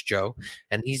finishers, Joe,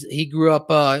 and he grew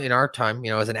up in our time,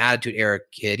 as an Attitude Era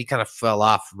kid. He kind of fell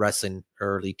off wrestling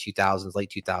early 2000s,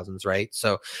 late 2000s, right?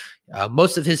 So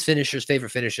most of his favorite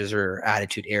finishers are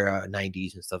Attitude Era,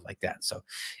 90s and stuff like that. So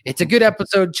it's a good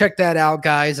episode. Check that out,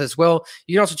 guys, as well.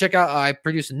 You can also check out, I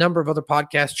produce a number of other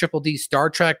podcasts, Triple D Star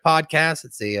Trek podcast.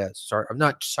 It's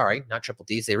not Triple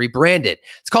D's. They rebranded.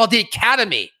 It's called The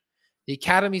Academy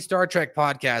Star Trek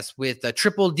podcast with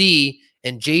Triple D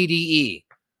and JDE.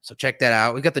 So check that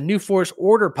out. We've got the New Force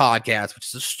Order podcast, which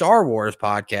is a Star Wars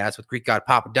podcast with Greek god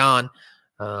Papa Don,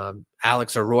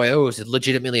 Alex Arroyo, who's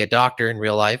legitimately a doctor in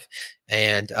real life,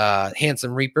 and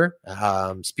Handsome Reaper,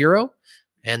 Spiro.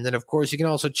 And then, of course, you can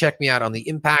also check me out on the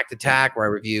Impact Attack, where I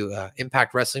review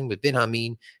Impact Wrestling with Ben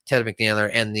Hameen, Ted McNair,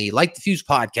 and the Light the Fuse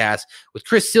podcast with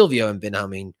Chris Silvio and Ben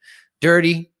Hameen.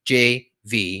 Dirty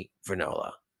JV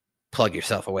Vernola. Plug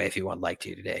yourself away if you would like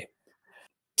to today.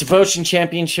 Devotion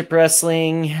Championship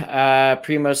Wrestling,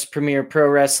 Primos Premier Pro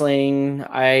Wrestling.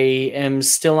 I am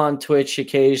still on Twitch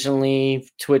occasionally,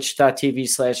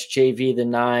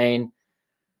 twitch.tv/JV9.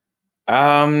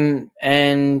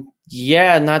 And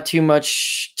yeah, not too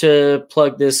much to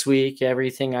plug this week.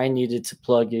 Everything I needed to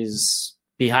plug is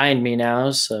behind me now.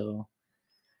 So,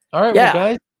 all right, yeah.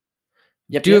 Well, guys.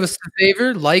 Do us a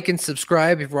favor, like and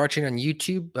subscribe if you're watching on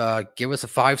YouTube. Give us a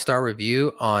 5-star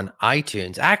review on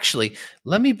iTunes. Actually,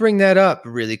 let me bring that up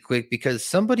really quick because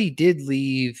somebody did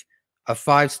leave a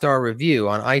 5-star review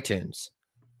on iTunes.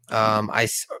 I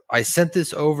sent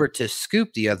this over to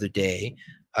Scoop the other day.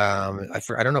 I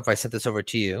don't know if I sent this over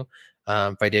to you.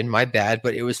 If I didn't, my bad,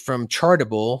 but it was from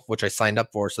Chartable, which I signed up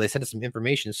for. So they sent us some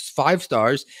information. It's 5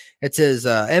 stars. It says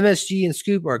MSG and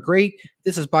Scoop are great.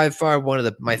 This is by far one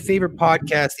of my favorite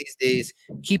podcasts these days.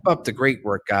 Keep up the great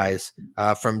work, guys.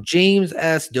 From James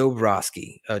S.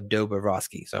 Dobrovsky. So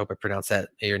I hope I pronounced that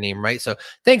your name right. So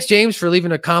thanks, James, for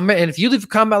leaving a comment. And if you leave a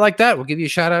comment like that, we'll give you a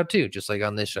shout out too, just like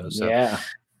on this show. So yeah.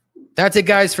 That's it,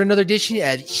 guys, for another edition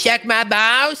of Check My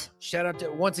Balls. Shout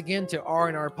out once again to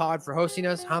R&R Pod for hosting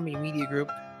us, Hameen Media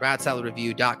Group,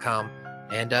 RadSaladReview.com,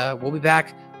 and we'll be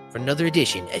back for another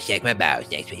edition of Check My Balls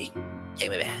next week. Check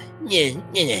my balls.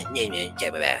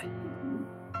 Check my balls.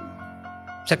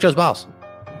 Check Joe's balls.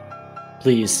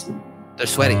 Please. They're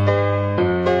sweaty.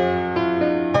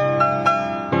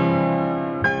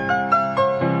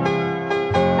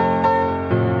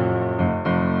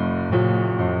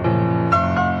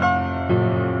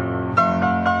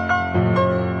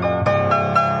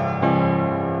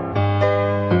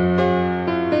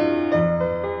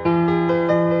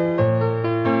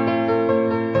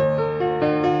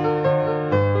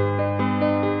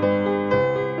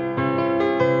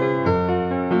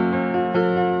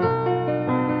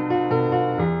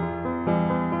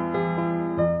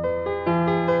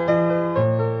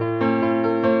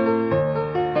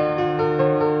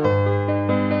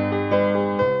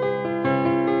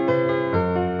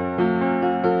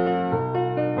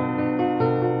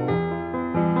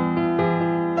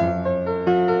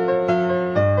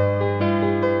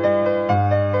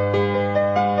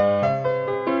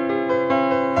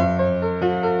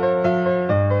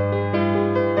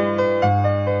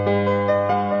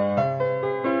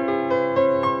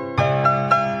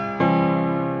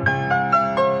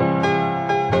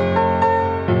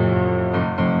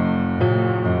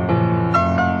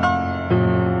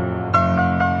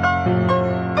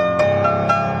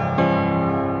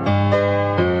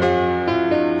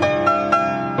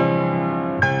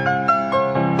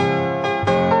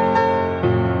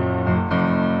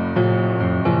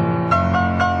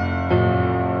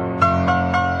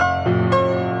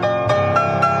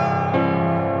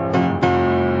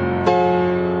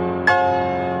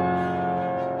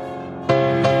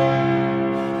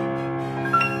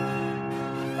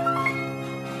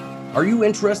 Are you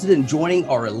interested in joining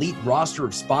our elite roster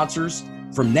of sponsors?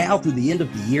 From now through the end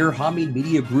of the year, Hameen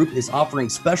Media Group is offering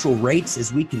special rates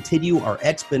as we continue our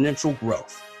exponential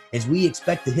growth, as we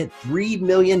expect to hit 3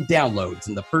 million downloads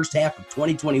in the first half of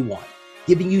 2021,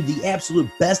 giving you the absolute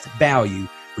best value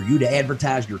for you to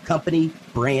advertise your company,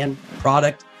 brand,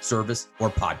 product, service,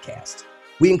 or podcast.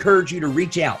 We encourage you to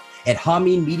reach out at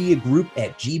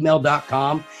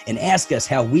hameenmediagroup@gmail.com and ask us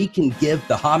how we can give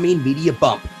the Hameen Media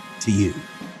bump to you.